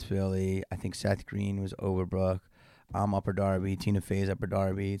Smith, West Philly. I think Seth Green was Overbrook. I'm Upper Darby. Tina Fey's Upper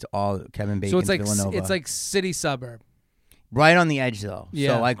Darby. It's all Kevin Bacon, so it's like Villanova. it's like city suburb. Right on the edge, though.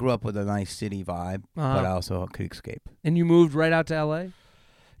 Yeah. So I grew up with a nice city vibe, but I also could escape. And you moved right out to L.A.?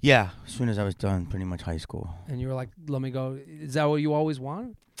 Yeah, as soon as I was done pretty much high school. And you were like, let me go. Is that what you always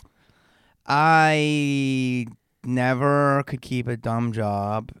wanted? I never could keep a dumb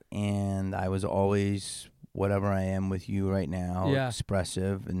job, and I was always whatever I am with you right now,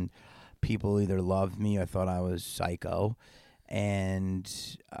 expressive, and people either loved me or thought I was psycho,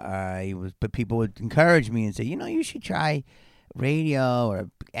 but people would encourage me and say, you should try radio or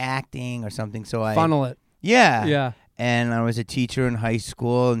acting or something. So I funnel it. Yeah. And I was a teacher in high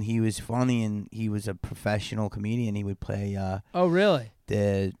school, and he was funny, and he was a professional comedian. He would play. Oh, really?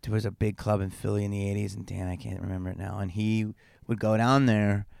 There was a big club in Philly in the 80s, and Dan, I can't remember it now. And he would go down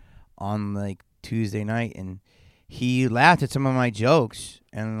there on like Tuesday night, and he laughed at some of my jokes,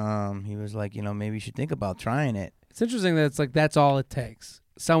 and he was like, maybe you should think about trying it. It's interesting that it's like that's all it takes.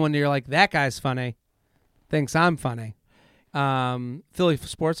 Someone you're like, that guy's funny, thinks I'm funny. Philly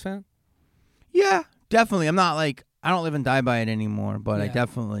sports fan? Yeah, definitely. I'm not like, I don't live and die by it anymore, but I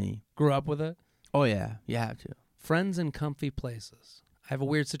definitely grew up with it. Oh yeah, you have to. Friends in comfy places. I have a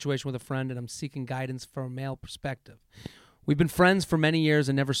weird situation with a friend, and I'm seeking guidance from a male perspective. We've been friends for many years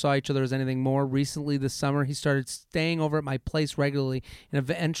and never saw each other as anything more. Recently this summer, he started staying over at my place regularly and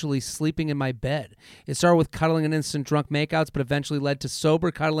eventually sleeping in my bed. It started with cuddling and instant drunk makeouts, but eventually led to sober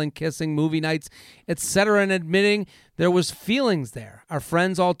cuddling, kissing, movie nights, etc., and admitting there was feelings there. Our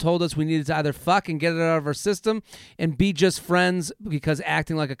friends all told us we needed to either fuck and get it out of our system and be just friends because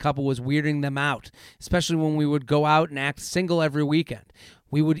acting like a couple was weirding them out, especially when we would go out and act single every weekend.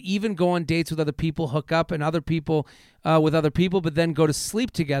 We would even go on dates with other people, hook up and with other people, but then go to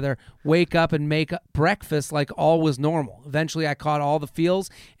sleep together, wake up and make breakfast like all was normal. Eventually, I caught all the feels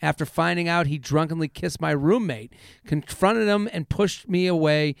after finding out he drunkenly kissed my roommate, confronted him and pushed me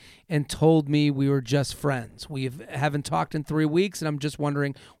away and told me we were just friends. We haven't talked in 3 weeks, and I'm just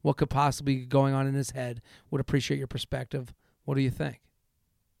wondering what could possibly be going on in his head. Would appreciate your perspective. What do you think?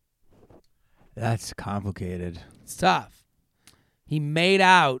 That's complicated. It's tough. He made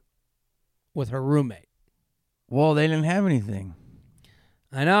out with her roommate. Well, they didn't have anything.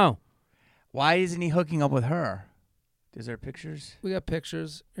 I know. Why isn't he hooking up with her? Is there pictures? We got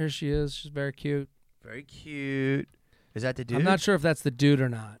pictures. Here she is. She's very cute. Very cute. Is that the dude? I'm not sure if that's the dude or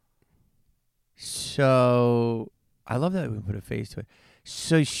not. So, I love that we put a face to it.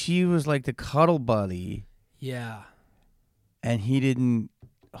 So, she was like the cuddle buddy. Yeah. And he didn't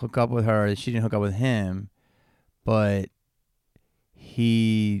hook up with her. She didn't hook up with him. But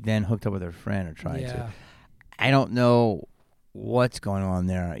he then hooked up with her friend or tried to. I don't know what's going on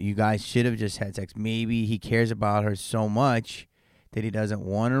there. You guys should have just had sex. Maybe he cares about her so much that he doesn't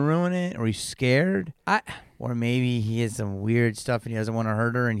want to ruin it, or he's scared, or maybe he has some weird stuff and he doesn't want to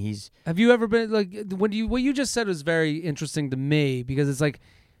hurt her, and he's. Have you ever been like what you just said was very interesting to me because it's like,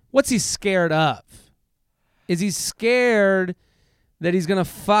 what's he scared of? Is he scared that he's gonna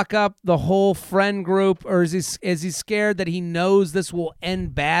fuck up the whole friend group, or is he scared that he knows this will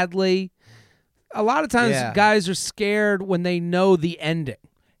end badly? A lot of times, guys are scared when they know the ending.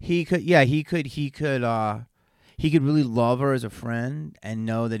 He could really love her as a friend and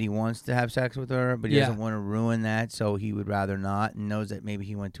know that he wants to have sex with her, but he doesn't want to ruin that, so he would rather not, and knows that maybe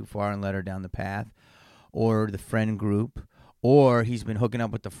he went too far and led her down the path, or the friend group, or he's been hooking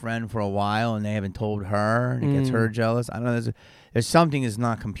up with the friend for a while and they haven't told her, and it gets her jealous. I don't know. There's something is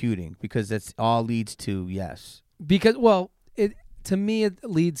not computing because that's all leads to yes. Because to me it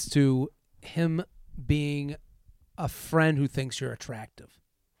leads to him being a friend who thinks you're attractive.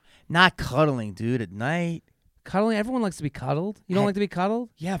 Not cuddling, dude, at night. Cuddling? Everyone likes to be cuddled. You don't like to be cuddled?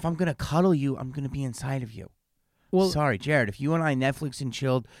 Yeah, if I'm going to cuddle you, I'm going to be inside of you. Well, sorry, Jared. If you and I Netflix and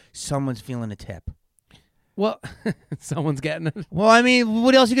chilled, someone's feeling a tip. Well, someone's getting it. Well, I mean,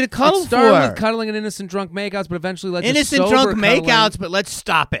 what else are you going to cuddle for? It started with cuddling and innocent drunk makeouts, but eventually led to innocent drunk makeouts, but let's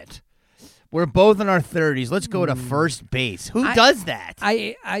stop it. We're both in our 30s. Let's go to first base. Who does that?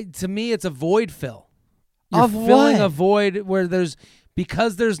 To me, it's a void fill. You're filling a void where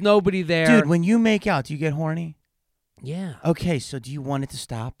because there's nobody there. Dude, when you make out, do you get horny? Yeah. Okay, so do you want it to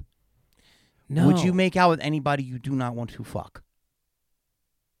stop? No. Would you make out with anybody you do not want to fuck?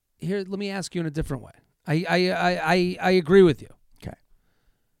 Here, let me ask you in a different way. I agree with you. Okay.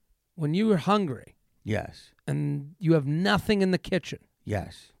 When you are hungry. Yes. And you have nothing in the kitchen.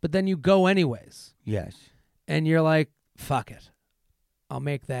 Yes. But then you go anyways. Yes. And you're like, fuck it. I'll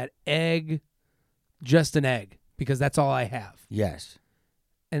make that egg just an egg because that's all I have. Yes.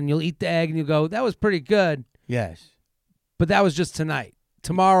 And you'll eat the egg and you go, that was pretty good. Yes. But that was just tonight.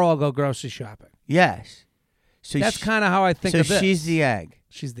 Tomorrow I'll go grocery shopping. Yes. So that's kind of how I think of this. So she's the egg.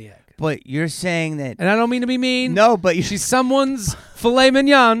 She's the egg. But you're saying that... And I don't mean to be mean. No, but... She's someone's filet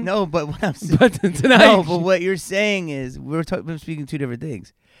mignon. No, but what I'm saying... But tonight... No, but what you're saying is... We're speaking two different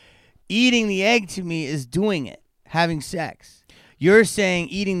things. Eating the egg to me is doing it. Having sex. You're saying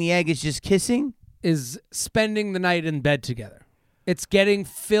eating the egg is just kissing? Is spending the night in bed together. It's getting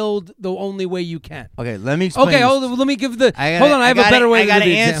filled the only way you can. Okay, let me explain. Okay, let me give the... hold on, I have a better way to do the I got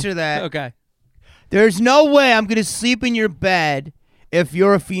to answer that. Okay. There's no way I'm going to sleep in your bed if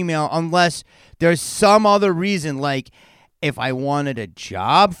you're a female unless there's some other reason, like if I wanted a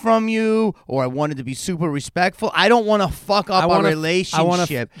job from you or I wanted to be super respectful. I don't want to fuck up our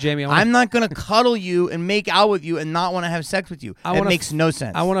relationship. Jamie, I'm not going to cuddle you and make out with you and not want to have sex with you. That makes no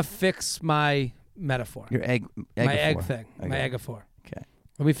sense. I want to fix my metaphor. Your egg my egg thing. Okay. My eggophore. Okay.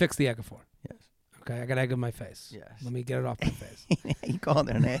 Let me fix the eggophore. Yes. Okay, I got egg on my face. Yes. Let me get it off my face. You called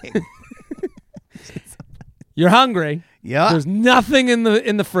it an egg. You're hungry. Yeah. There's nothing in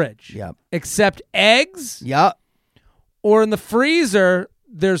the fridge. Yep. Except eggs. Yep. Or in the freezer,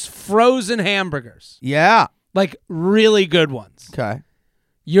 there's frozen hamburgers. Yeah. Like really good ones. Okay.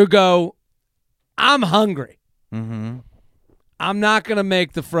 You go, I'm hungry. Mm-hmm. I'm not going to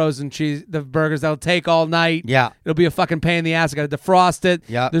make the frozen cheese, the burgers that'll take all night. Yeah. It'll be a fucking pain in the ass. I got to defrost it.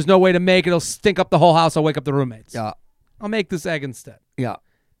 Yeah. There's no way to make it. It'll stink up the whole house. I'll wake up the roommates. Yeah. I'll make this egg instead. Yeah.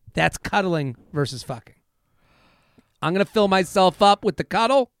 That's cuddling versus fucking. I'm going to fill myself up with the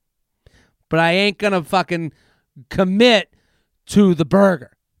cuddle, but I ain't going to fucking commit to the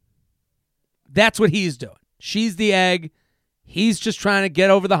burger. That's what he's doing. She's the egg. He's just trying to get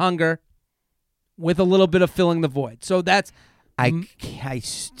over the hunger with a little bit of filling the void. So that's... I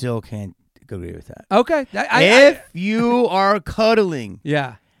still can't agree with that. Okay. If you are cuddling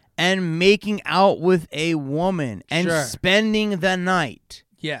yeah, and making out with a woman and Sure. spending the night,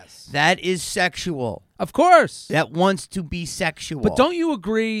 yes, that is sexual. of course. That wants to be sexual. But don't you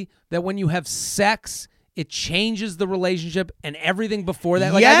agree that when you have sex, it changes the relationship and everything before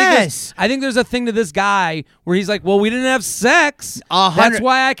that? Like, Yes. I think there's a thing to this guy where he's like, well, we didn't have sex. 100 That's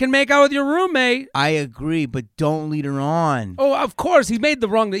why I can make out with your roommate. I agree, but don't lead her on. Oh, of course. He made the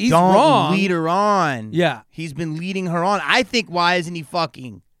wrong... He's don't wrong. lead her on. Yeah. He's been leading her on. I think, why isn't he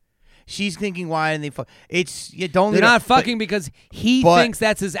fucking? She's thinking, why didn't they fuck? Don't They're lead her- not fucking because he thinks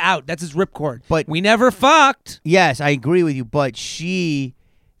that's his out. That's his ripcord. But we never fucked. Yes, I agree with you, but she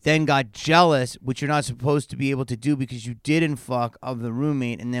then got jealous, which you're not supposed to be able to do because you didn't fuck of the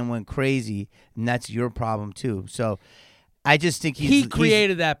roommate and then went crazy, and that's your problem too. So I just think he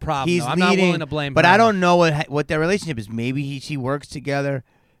created that problem. He's I'm leading, not willing to blame but her. I don't know what their relationship is. Maybe she works together.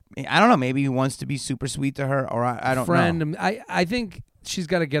 I don't know. Maybe he wants to be super sweet to her, or I don't know. I think she's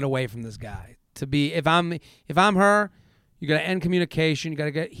got to get away from this guy. To be if I'm her, You got to end communication.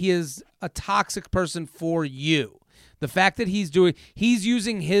 He is a toxic person for you. The fact that he's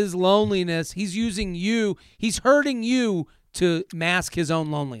using his loneliness, he's hurting you to mask his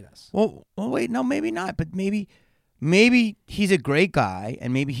own loneliness. Well, wait, no, maybe not. But maybe he's a great guy,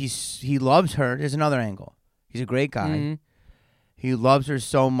 and maybe he loves her. There's another angle. He's a great guy. Mm-hmm. He loves her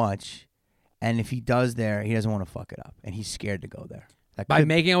so much, and if he does he doesn't want to fuck it up, and he's scared to go there. By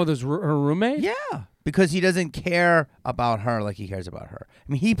making out with her roommate? Yeah, because he doesn't care about her like he cares about her.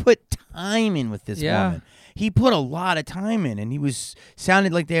 I mean, he put time in with this woman. He put a lot of time in, and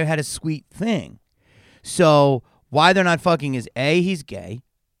sounded like they had a sweet thing. So why they're not fucking is A, he's gay.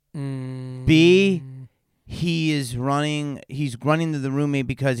 B, he's running to the roommate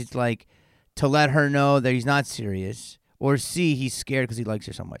because it's like to let her know that he's not serious. Or C, he's scared because he likes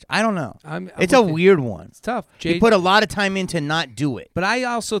her so much. I don't know. It's a weird one. It's tough. He put a lot of time in to not do it. But I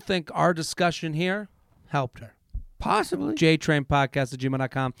also think our discussion here helped her. Possibly.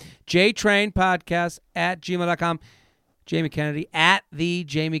 JTrainPodcast@gmail.com. JTrainPodcast@gmail.com. Jamie Kennedy @the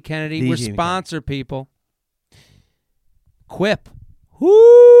Jamie Kennedy. We're sponsored, people. Quip. Woo!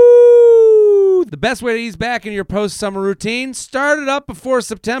 The best way to ease back in your post-summer routine. Start it up before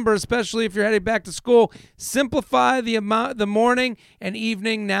September, especially if you're heading back to school. Simplify the morning and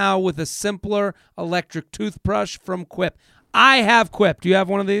evening now with a simpler electric toothbrush from Quip. I have Quip. Do you have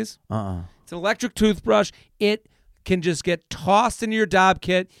one of these? It's an electric toothbrush. It can just get tossed into your Dob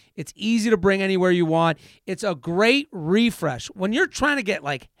kit. It's easy to bring anywhere you want. It's a great refresh. When you're trying to get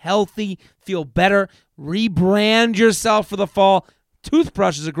healthy, feel better, rebrand yourself for the fall,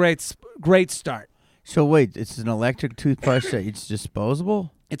 toothbrush is a great start. So wait, it's an electric toothbrush that it's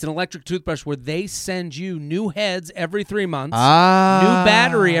disposable? It's an electric toothbrush where they send you new heads every 3 months, new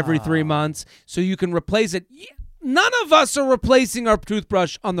battery every 3 months, so you can replace it. None of us are replacing our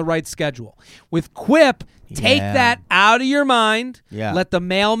toothbrush on the right schedule. With Quip, take that out of your mind. Yeah. Let the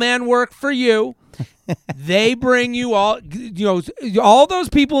mailman work for you. They bring you all those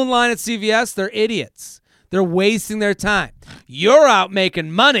people in line at CVS, they're idiots. They're wasting their time. You're out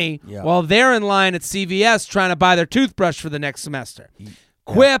making money while they're in line at CVS trying to buy their toothbrush for the next semester.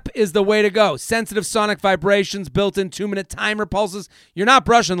 Quip is the way to go. Sensitive sonic vibrations, built-in 2-minute timer pulses. You're not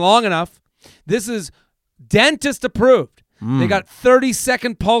brushing long enough. This is dentist approved. They got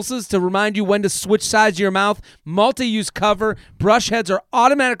 30-second pulses to remind you when to switch sides of your mouth. Multi-use cover. Brush heads are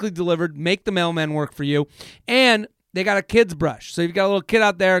automatically delivered. Make the mailman work for you. And they got a kid's brush. So if you've got a little kid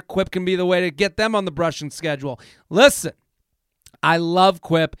out there, Quip can be the way to get them on the brushing schedule. Listen, I love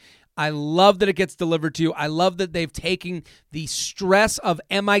Quip. I love that it gets delivered to you. I love that they've taken the stress of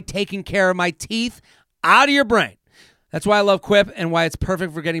am I taking care of my teeth out of your brain. That's why I love Quip and why it's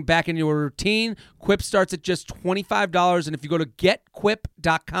perfect for getting back into a routine. Quip starts at just $25, and if you go to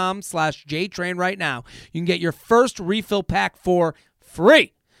getquip.com/JTrain right now, you can get your first refill pack for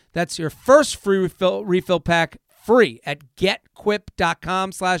free. That's your first free refill pack free at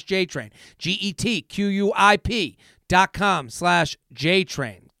getquip.com/JTrain.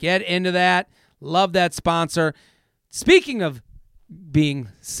 GETQUIP.com/JTrain. Get into that. Love that sponsor. Speaking of being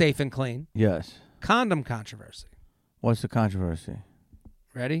safe and clean. Yes. Condom controversy. What's the controversy?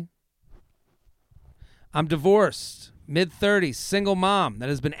 Ready? I'm divorced, mid-30s, single mom that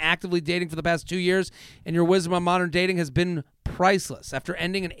has been actively dating for the past 2 years, and your wisdom on modern dating has been priceless. After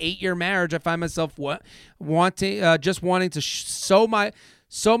ending an 8-year marriage, I find myself wanting to sow my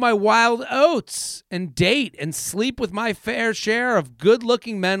wild oats and date and sleep with my fair share of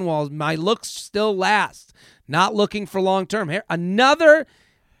good-looking men while my looks still last. Not looking for long-term hair. Another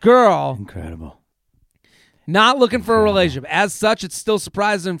girl. Incredible. Not looking for a relationship. As such, it still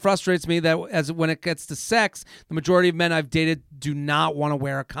surprises and frustrates me that when it gets to sex, the majority of men I've dated do not want to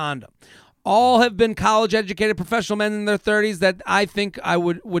wear a condom. All have been college-educated professional men in their 30s that I think I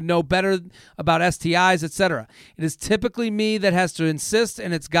would know better about STIs, etc. It is typically me that has to insist,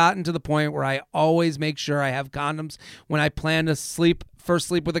 and it's gotten to the point where I always make sure I have condoms when I plan to first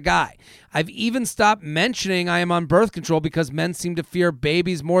sleep with a guy. I've even stopped mentioning I am on birth control because men seem to fear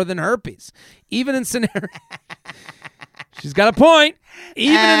babies more than herpes. Even in scenarios... She's got a point.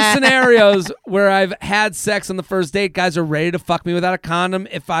 Even in scenarios where I've had sex on the first date, guys are ready to fuck me without a condom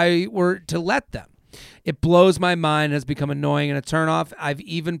if I were to let them. It blows my mind, has become annoying and a turnoff. I've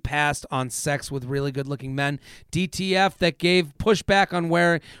even passed on sex with really good-looking men. DTF that gave pushback on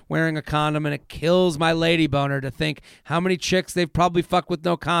wearing a condom, and it kills my lady boner to think how many chicks they've probably fucked with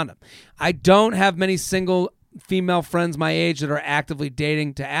no condom. I don't have many single female friends my age that are actively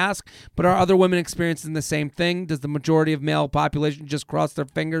dating to ask, but are other women experiencing the same thing? Does the majority of male population just cross their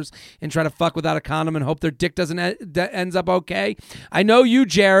fingers and try to fuck without a condom and hope their dick ends up okay? I know you,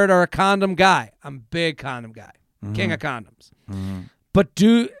 Jared, are a condom guy. I'm a big condom guy. king of condoms. Mm-hmm. But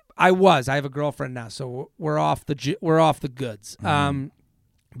I have a girlfriend now, so we're off the goods. Mm-hmm.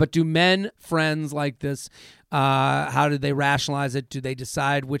 But do men friends like this? How do they rationalize it? Do they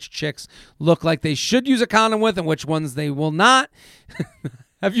decide which chicks look like they should use a condom with and which ones they will not?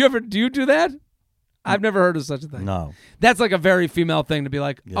 Do you do that? I've never heard of such a thing. No. That's like a very female thing to be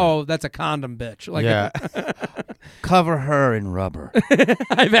like, oh, that's a condom bitch. Like, yeah. Cover her in rubber.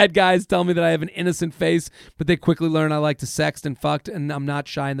 I've had guys tell me that I have an innocent face, but they quickly learn I like to sext and fucked, and I'm not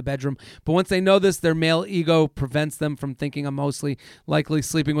shy in the bedroom. But once they know this, their male ego prevents them from thinking I'm mostly likely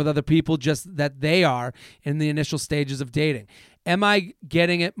sleeping with other people, just that they are in the initial stages of dating. Am I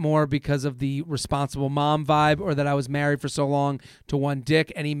getting it more because of the responsible mom vibe, or that I was married for so long to one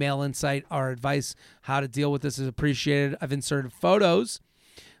dick? Any male insight or advice how to deal with this is appreciated. I've inserted photos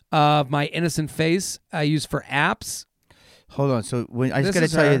of my innocent face I use for apps. Hold on. So I just got to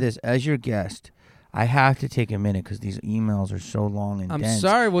tell you this. As your guest, I have to take a minute because these emails are so long and dense. I'm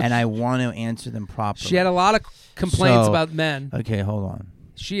sorry. And I want to answer them properly. She had a lot of complaints about men. Okay, hold on.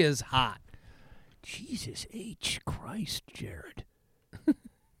 She is hot. Jesus H. Christ, Jared.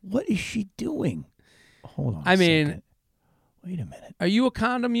 What is she doing? Hold on. Second. Wait a minute. Are you a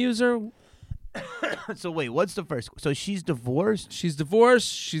condom user? So wait, what's the first? So she's divorced? She's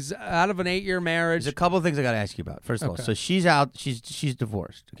divorced. She's out of an 8-year marriage. There's a couple of things I got to ask you about. First of all, so she's out. She's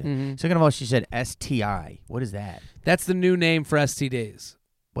divorced. Okay. Mm-hmm. Second of all, she said STI. What is that? That's the new name for STDs.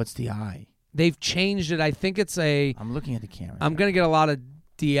 What's the I? They've changed it. I think it's a... I'm looking at the camera. I'm going to get a lot of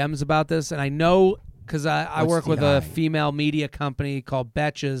DMs about this, and I know because I work with a female media company called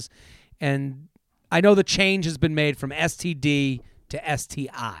Betches, and I know the change has been made from STD to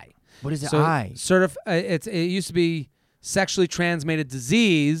STI. What is the I? It used to be sexually transmitted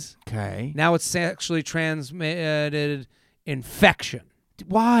disease. Okay. Now it's sexually transmitted infection.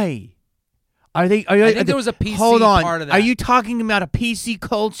 Why? I think there was a PC part of that. Are you talking about a PC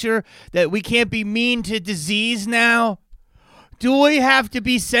culture that we can't be mean to disease now? Do we have to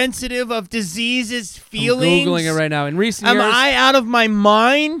be sensitive of diseases' feelings? I'm Googling it right now. In recent years, am I out of my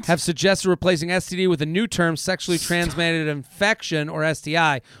mind? Have suggested replacing STD with a new term, sexually transmitted infection, or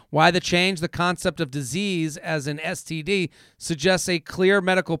STI. Why the change? The concept of disease as an STD suggests a clear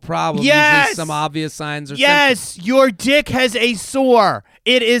medical problem. Yes! Usually some obvious signs or yes, symptoms. Your dick has a sore.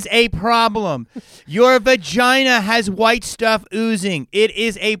 It is a problem. Your vagina has white stuff oozing. It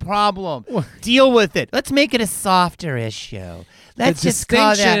is a problem. Deal with it. Let's make it a softer issue. Let's the just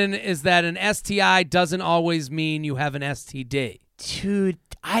call distinction is that an STI doesn't always mean you have an STD. Dude,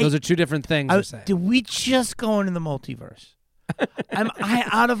 those are two different things. You're saying. Did we just go into the multiverse? Am I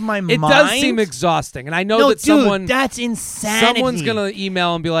out of my mind? It does seem exhausting, and I know that someone that's insanity. Someone's gonna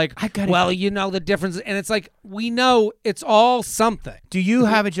email and be like, "Well, you know the difference," and it's like we know it's all something. Do you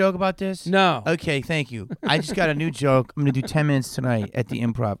have a joke about this? No. Okay, thank you. I just got a new joke. I'm gonna do 10 minutes tonight at the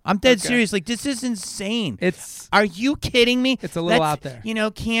Improv. I'm dead serious. Like this is insane. Are you kidding me? It's a little out there. You know,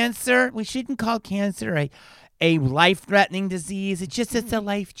 cancer. We shouldn't call cancer a life-threatening disease. It's a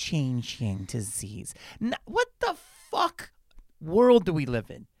life-changing disease. What the fuck world do we live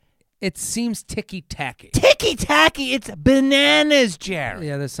in? It seems ticky-tacky. Ticky-tacky? It's bananas, Jared.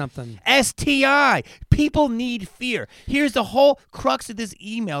 Yeah, there's something. STI. People need fear. Here's the whole crux of this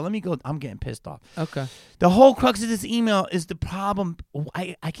email. Let me go. I'm getting pissed off. Okay. The whole crux of this email is the problem.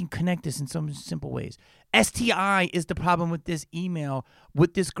 I can connect this in some simple ways. STI is the problem with this email.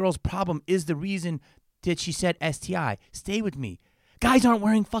 With this girl's problem is the reason that she said STI. Stay with me. Guys aren't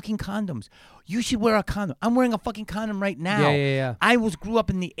wearing fucking condoms. You should wear a condom. I'm wearing a fucking condom right now. Yeah. I grew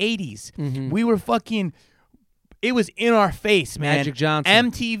up in the 80s. Mm-hmm. We were fucking, it was in our face, man. Magic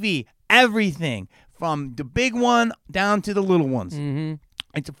Johnson. MTV, everything. From the big one down to the little ones. Mm-hmm.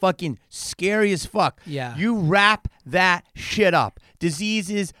 It's a fucking scary as fuck. Yeah. You wrap that shit up.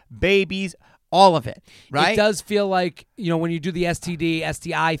 Diseases, babies, all of it, right? It does feel like, when you do the STD,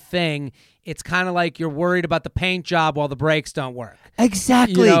 STI thing, it's kind of like you're worried about the paint job while the brakes don't work.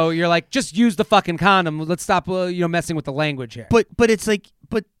 Exactly. You're like, just use the fucking condom. Let's stop, messing with the language here. But it's like,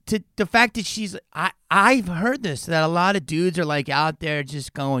 the fact that I've heard this, that a lot of dudes are like out there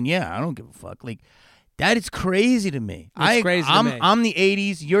just going, yeah, I don't give a fuck. Like, that is crazy to me. It's crazy to me. I'm the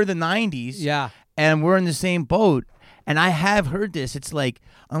 80s, you're the 90s. Yeah. And we're in the same boat. And I have heard this. It's like,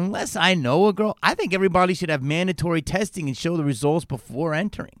 unless I know a girl, I think everybody should have mandatory testing and show the results before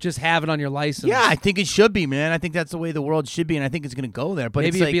entering. Just have it on your license. Yeah, I think it should be, man. I think that's the way the world should be, and I think it's going to go there. But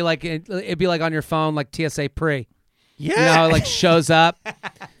maybe it'd be like on your phone, like TSA pre. Yeah. How it like shows up.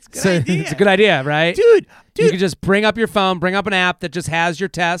 It's a good idea, right? Dude. You can just bring up your phone, bring up an app that just has your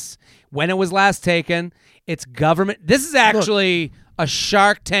tests, when it was last taken. It's government. This is actually a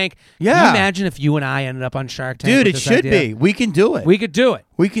Shark Tank. Yeah. Can you imagine if you and I ended up on Shark Tank? Dude, with it this should idea? be. We can do it. We could do it.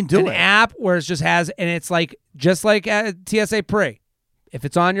 We can do An it. app where it just has, and it's like just like TSA Pre. If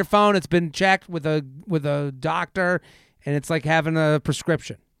it's on your phone, it's been checked with a doctor, and it's like having a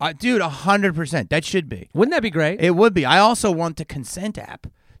prescription. Dude, 100%. That should be. Wouldn't that be great? It would be. I also want the consent app,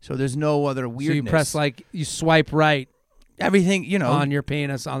 so there's no other weirdness. So you press you swipe right everything, on your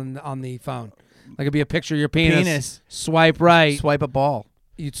penis on the phone. Like it'd be a picture of your penis. Swipe right. Swipe a ball.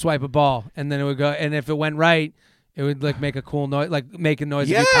 You'd swipe a ball, and then it would go. And if it went right, it would like make a cool noise, like make a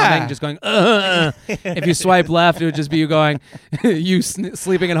noise of you coming, just going. If you swipe left, it would just be you going,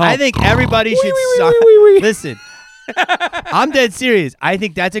 sleeping at home. I think everybody should listen. I'm dead serious. I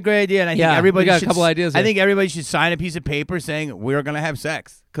think that's a great idea, and I think everybody we got should, a couple ideas. I think everybody should sign a piece of paper saying we're gonna have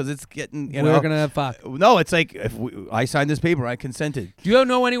sex because it's getting. We're gonna fuck. No, it's like if I signed this paper, I consented. Do you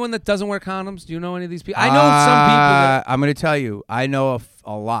know anyone that doesn't wear condoms? Do you know any of these people? I know some people. I'm gonna tell you, I know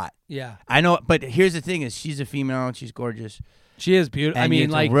a lot. Yeah, I know, but here's the thing: is she's a female and she's gorgeous. She is beautiful. I mean,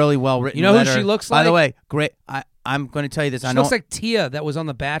 it's like a really well written. You know letter. who she looks like? By the way, great. I'm going to tell you this. She looks like Tia that was on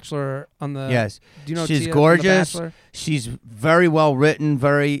The Bachelor. Yes. Do you know she's Tia gorgeous. From The Bachelor? She's very well written,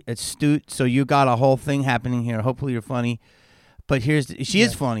 very astute. So you got a whole thing happening here. Hopefully you're funny. But she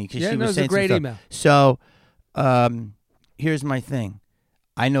is funny because she was saying a great some email. stuff. So here's my thing.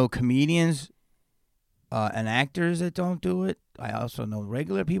 I know comedians and actors that don't do it. I also know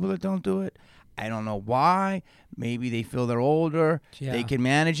regular people that don't do it. I don't know why. Maybe they feel they're older. Yeah. They can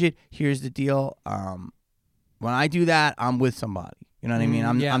manage it. Here's the deal. When I do that, I'm with somebody. You know what I mean?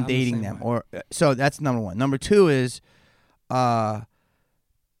 I'm dating them. So that's number one. Number two is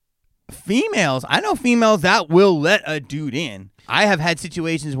females. I know females that will let a dude in. I have had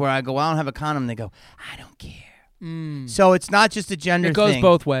situations where I go out and have a condom and they go, I don't care. So it's not just a gender thing. It goes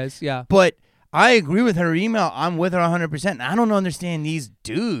both ways, yeah. But I agree with her email. I'm with her 100%. I don't understand these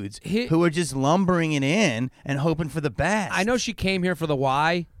dudes who are just lumbering it in and hoping for the best. I know she came here for the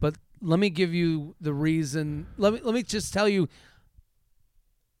why, but let me give you the reason. Let me just tell you.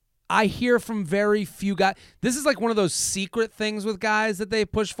 I hear from very few guys. This is like one of those secret things with guys that they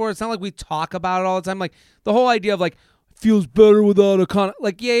push for. It's not like we talk about it all the time. Like the whole idea of like feels better without a condom.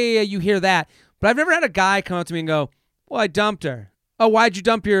 Like yeah, you hear that. But I've never had a guy come up to me and go, "Well, I dumped her. Oh, why'd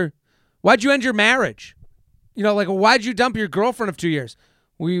you end your marriage? You know, like why'd you dump your girlfriend of 2 years?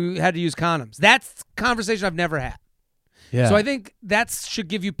 We had to use condoms." That's a conversation I've never had. Yeah. So I think that should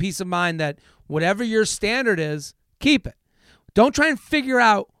give you peace of mind that whatever your standard is, keep it. Don't try and figure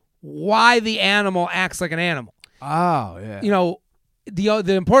out why the animal acts like an animal. Oh, yeah. You know,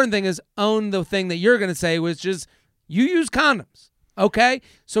 the important thing is own the thing that you're going to say, which is you use condoms, okay?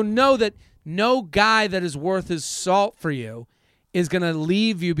 So know that no guy that is worth his salt for you is going to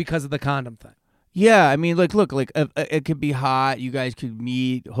leave you because of the condom thing. Yeah, I mean, like, look, like it could be hot. You guys could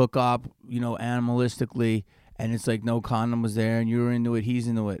meet, hook up, animalistically, and it's like no condom was there, and you're into it, he's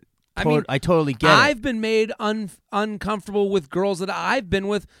into it. I totally get it. I've been made uncomfortable with girls that I've been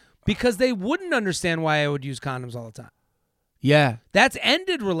with because they wouldn't understand why I would use condoms all the time. Yeah. That's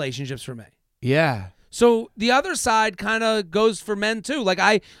ended relationships for me. Yeah. So the other side kind of goes for men too. Like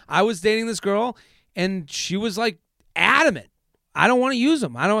I was dating this girl, and she was like adamant. I don't want to use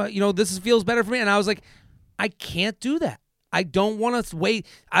them. I don't, this feels better for me. And I was like, I can't do that. I don't want to wait.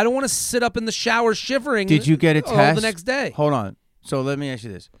 I don't want to sit up in the shower shivering. Did you get a test the next day? Hold on. So let me ask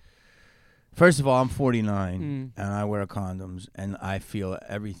you this. First of all, I'm 49 and I wear condoms, and I feel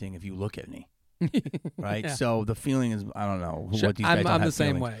everything if you look at me. Right? Yeah. So the feeling is, I don't know what these guys I'm have the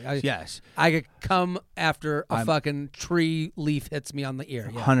same feelings. way. Yes. I could come after a fucking tree leaf hits me on the ear.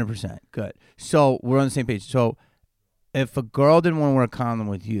 Yeah. 100%. Good. So we're on the same page. So if a girl didn't want to wear a condom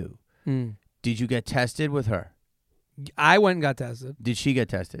with you, did you get tested with her? I went and got tested. Did she get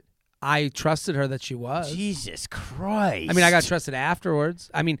tested? I trusted her that she was. Jesus Christ. I mean, I got trusted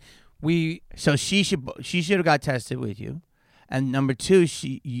afterwards. I mean, So she should have got tested with you. And number two,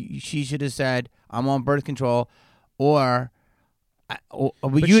 she should have said, "I'm on birth control," but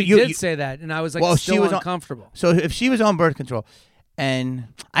she did say that, and I was like, still uncomfortable. So if she was on birth control, and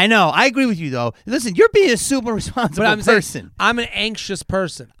I know, I agree with you though. Listen, you're being a super responsible person. Saying, I'm an anxious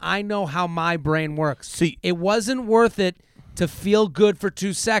person. I know how my brain works. So it wasn't worth it to feel good for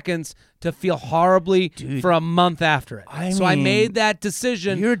 2 seconds to feel horribly for a month after it. I made that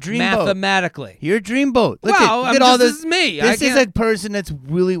decision mathematically. You're a dreamboat. Look at all this is me. This is a person that's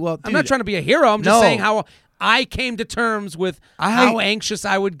really well. I'm not trying to be a hero. I'm just saying how I came to terms with how anxious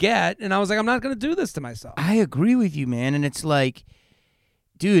I would get, and I was like, I'm not going to do this to myself. I agree with you, man, and it's like,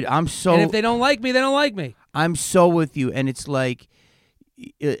 dude, I'm so. And if they don't like me, they don't like me. I'm so with you, and it's like,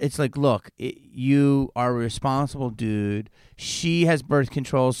 it's like, look, you are a responsible dude. She has birth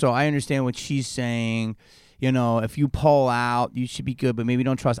control, so I understand what she's saying. You know, if you pull out, you should be good, but maybe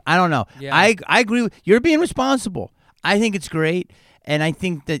don't trust. I don't know. Yeah. I agree with you're being responsible. I think it's great, and I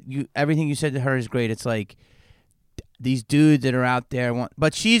think that everything you said to her is great. It's like these dudes that are out there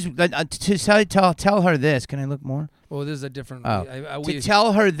but she's to tell her this. Can I look more? Well, this is a different. To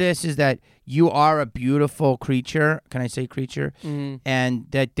tell her this is that you are a beautiful creature. Can I say creature? Mm-hmm. And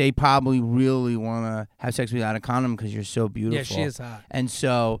that they probably really want to have sex without a condom because you're so beautiful. Yeah, she is hot. And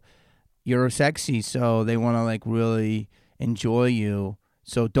so you're sexy, so they want to like really enjoy you.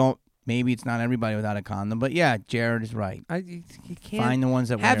 So don't. Maybe it's not everybody without a condom, but yeah, Jared is right. You can't find the ones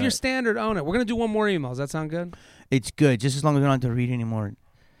that have wear your it. standard. Own it. We're gonna do one more email. Does that sound good? It's good, just as long as we don't have to read any more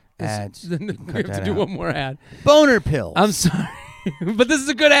ads. We have to do one more ad. Boner pills. I'm sorry, but this is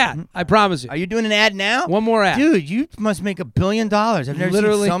a good ad. I promise you. Are you doing an ad now? One more ad. Dude, you must make $1 billion. I've never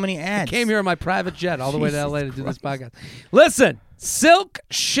Literally, seen so many ads. I came here on my private jet all the way to LA to do this Christ. podcast. Listen,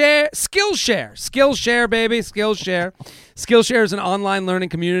 Skillshare, baby, Skillshare. Skillshare is an online learning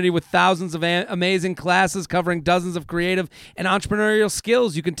community with thousands of amazing classes covering dozens of creative and entrepreneurial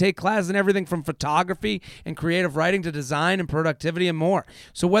skills. You can take classes in everything from photography and creative writing to design and productivity and more.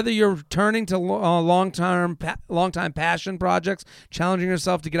 So whether you're turning to long-time passion projects, challenging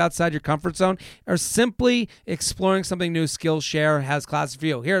yourself to get outside your comfort zone, or simply exploring something new, Skillshare has classes for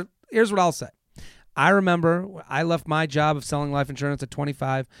you. Here's what I'll say. I remember I left my job of selling life insurance at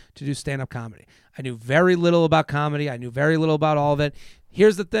 25 to do stand-up comedy. I knew very little about comedy. I knew very little about all of it.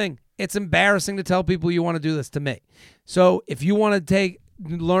 Here's the thing. It's embarrassing to tell people you want to do this to me. So if you want to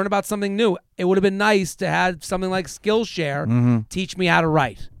learn about something new, it would have been nice to have something like Skillshare teach me how to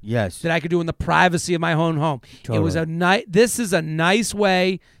write. Yes. That I could do in the privacy of my own home. Totally. It was this is a nice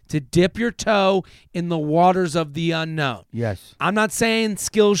way to dip your toe in the waters of the unknown. Yes. I'm not saying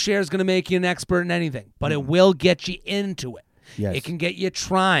Skillshare is going to make you an expert in anything, but it will get you into it. Yes. It can get you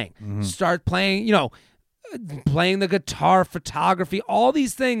trying. Start playing, playing the guitar, photography, all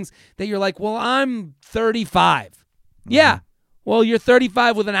these things that you're like, well, I'm 35. Yeah. Well, you're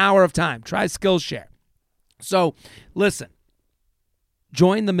 35 with an hour of time. Try Skillshare. So, listen.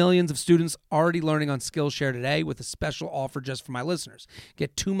 Join the millions of students already learning on Skillshare today with a special offer just for my listeners.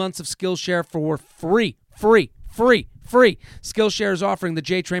 Get 2 months of Skillshare for free. Skillshare is offering the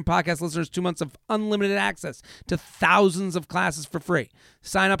J-Train podcast listeners 2 months of unlimited access to thousands of classes for free.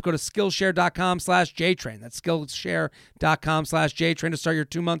 Sign up, go to Skillshare.com/JTrain. That's Skillshare.com/JTrain to start your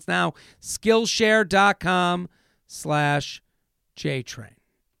 2 months now. Skillshare.com/JTrain.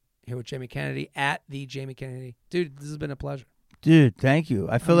 Here with Jamie Kennedy at the Jamie Kennedy. Dude, this has been a pleasure. Dude, thank you.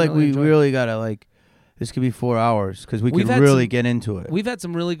 I feel like we really got to this could be 4 hours because we could really get into it. We've had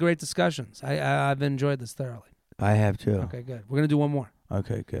some really great discussions. I've enjoyed this thoroughly. I have too. Okay, good. We're going to do one more.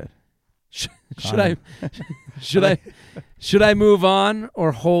 Okay, good. Should I move on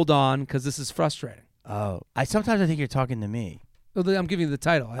or hold on because this is frustrating? Oh, sometimes I think you're talking to me. Well, I'm giving you the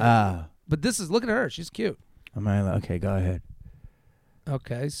title. But look at her. She's cute. Okay, go ahead.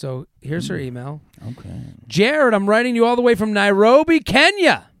 Okay, so here's her email. Okay. Jared, I'm writing you all the way from Nairobi,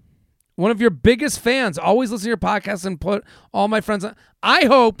 Kenya. One of your biggest fans. Always listen to your podcast and put all my friends on. I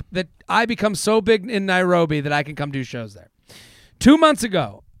hope that I become so big in Nairobi that I can come do shows there. 2 months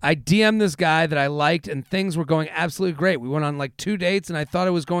ago, I DM'd this guy that I liked, and things were going absolutely great. We went on 2 dates, and I thought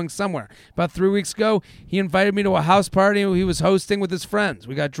it was going somewhere. About 3 weeks ago, he invited me to a house party he was hosting with his friends.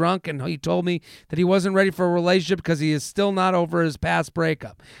 We got drunk, and he told me that he wasn't ready for a relationship because he is still not over his past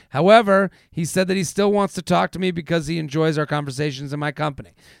breakup. However, he said that he still wants to talk to me because he enjoys our conversations in my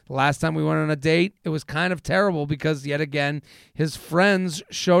company. The last time we went on a date, it was kind of terrible because, yet again, his friends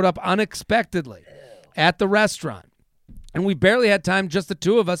showed up unexpectedly at the restaurant. And we barely had time, just the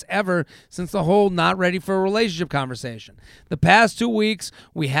two of us, ever since the whole not ready for a relationship conversation. The past 2 weeks,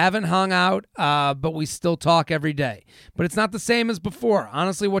 we haven't hung out, but we still talk every day. But it's not the same as before.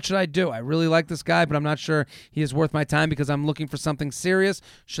 Honestly, what should I do? I really like this guy, but I'm not sure he is worth my time because I'm looking for something serious.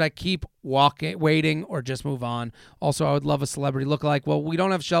 Should I keep waiting, or just move on? Also, I would love a celebrity lookalike. Well, we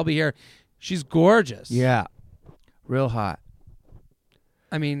don't have Shelby here. She's gorgeous. Yeah. Real hot.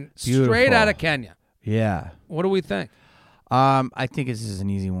 I mean, Beautiful. Straight out of Kenya. Yeah. What do we think? I think this is an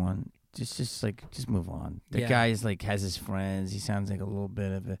easy one. Just move on. The Yeah. guy has his friends. He sounds like a little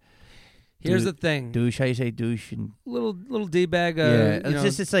bit of a Here's the thing. douche. How you say douche? And Little D-bag. yeah,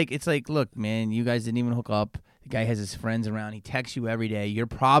 it's like look, man, you guys didn't even hook up. The guy has his friends around. He texts you every day. You're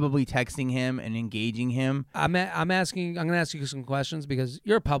probably texting him and engaging him. I'm going to ask you some questions because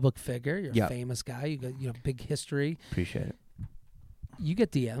you're a public figure. You're Yeah. a famous guy. You got big history. Appreciate it. You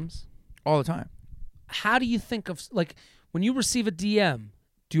get DMs. All the time. how do you think of, like, when you receive a DM,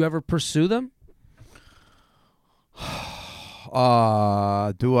 do you ever pursue them?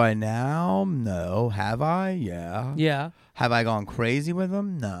 Do I now? No. Have I? Yeah. Yeah. Have I gone crazy with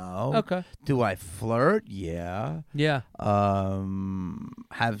them? No. Okay. Do I flirt? Yeah. Yeah. I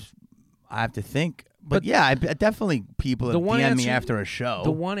have to think. But yeah, I definitely people have DM'd me after a show.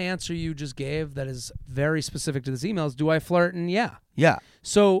 The one answer you just gave that is very specific to this email is, do I flirt? And yeah. Yeah.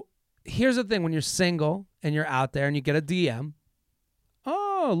 So here's the thing. When you're single and you're out there and you get a DM,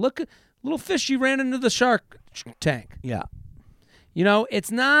 oh, look, little fish, you ran into the shark tank. Yeah. You know, it's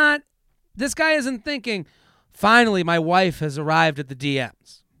not, this guy isn't thinking, finally, my wife has arrived at the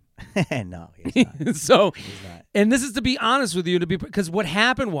DMs. No, he's not. So, He's not. and this is to be honest with you, because what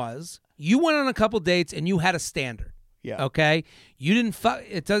happened was you went on a couple dates and you had a standard. Yeah. Okay? You didn't fuck,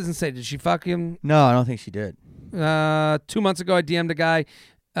 it doesn't say, did she fuck him? No, I don't think she did. 2 months ago, I DM'd a guy.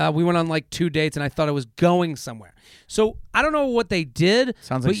 We went on like 2 dates and I thought it was going somewhere. So I don't know what they did.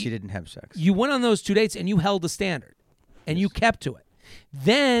 Sounds like she didn't have sex. You went on those 2 dates and you held the standard and you kept to it.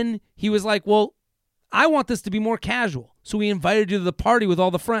 Then he was like, well, I want this to be more casual. So he invited you to the party with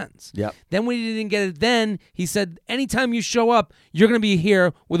all the friends. Yep. Then when he didn't get it, then he said, anytime you show up, you're going to be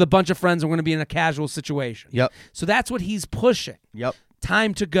here with a bunch of friends and we're going to be in a casual situation. Yep. So that's what he's pushing. Yep.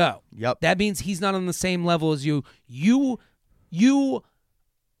 Time to go. Yep. That means he's not on the same level as you. You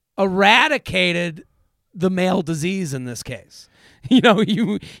eradicated the male disease in this case. You know,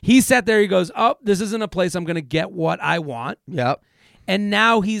 he sat there, he goes, oh, this isn't a place I'm going to get what I want. Yep. And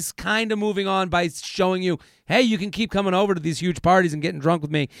now he's kind of moving on by showing you, hey, you can keep coming over to these huge parties and getting drunk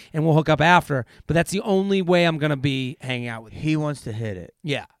with me, and we'll hook up after. But that's the only way I'm going to be hanging out with you. He wants to hit it.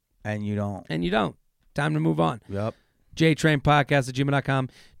 Yeah. And you don't. And you don't. Time to move on. Yep. JTrainPodcast@gmail.com.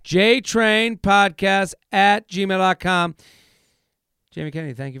 JTrainPodcast@gmail.com. Jamie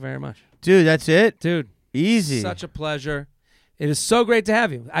Kennedy, thank you very much. Dude, that's it? Dude. Easy. Such a pleasure. It is so great to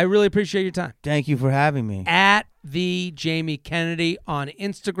have you. I really appreciate your time. Thank you for having me. At the Jamie Kennedy on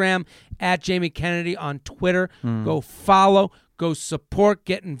Instagram, at Jamie Kennedy on Twitter. Go follow, go support,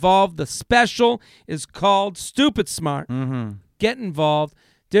 get involved. The special is called Stupid Smart. Get involved.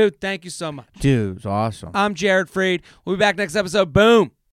 Dude, thank you so much. Dude, it's awesome. I'm Jared Freed. We'll be back next episode. Boom.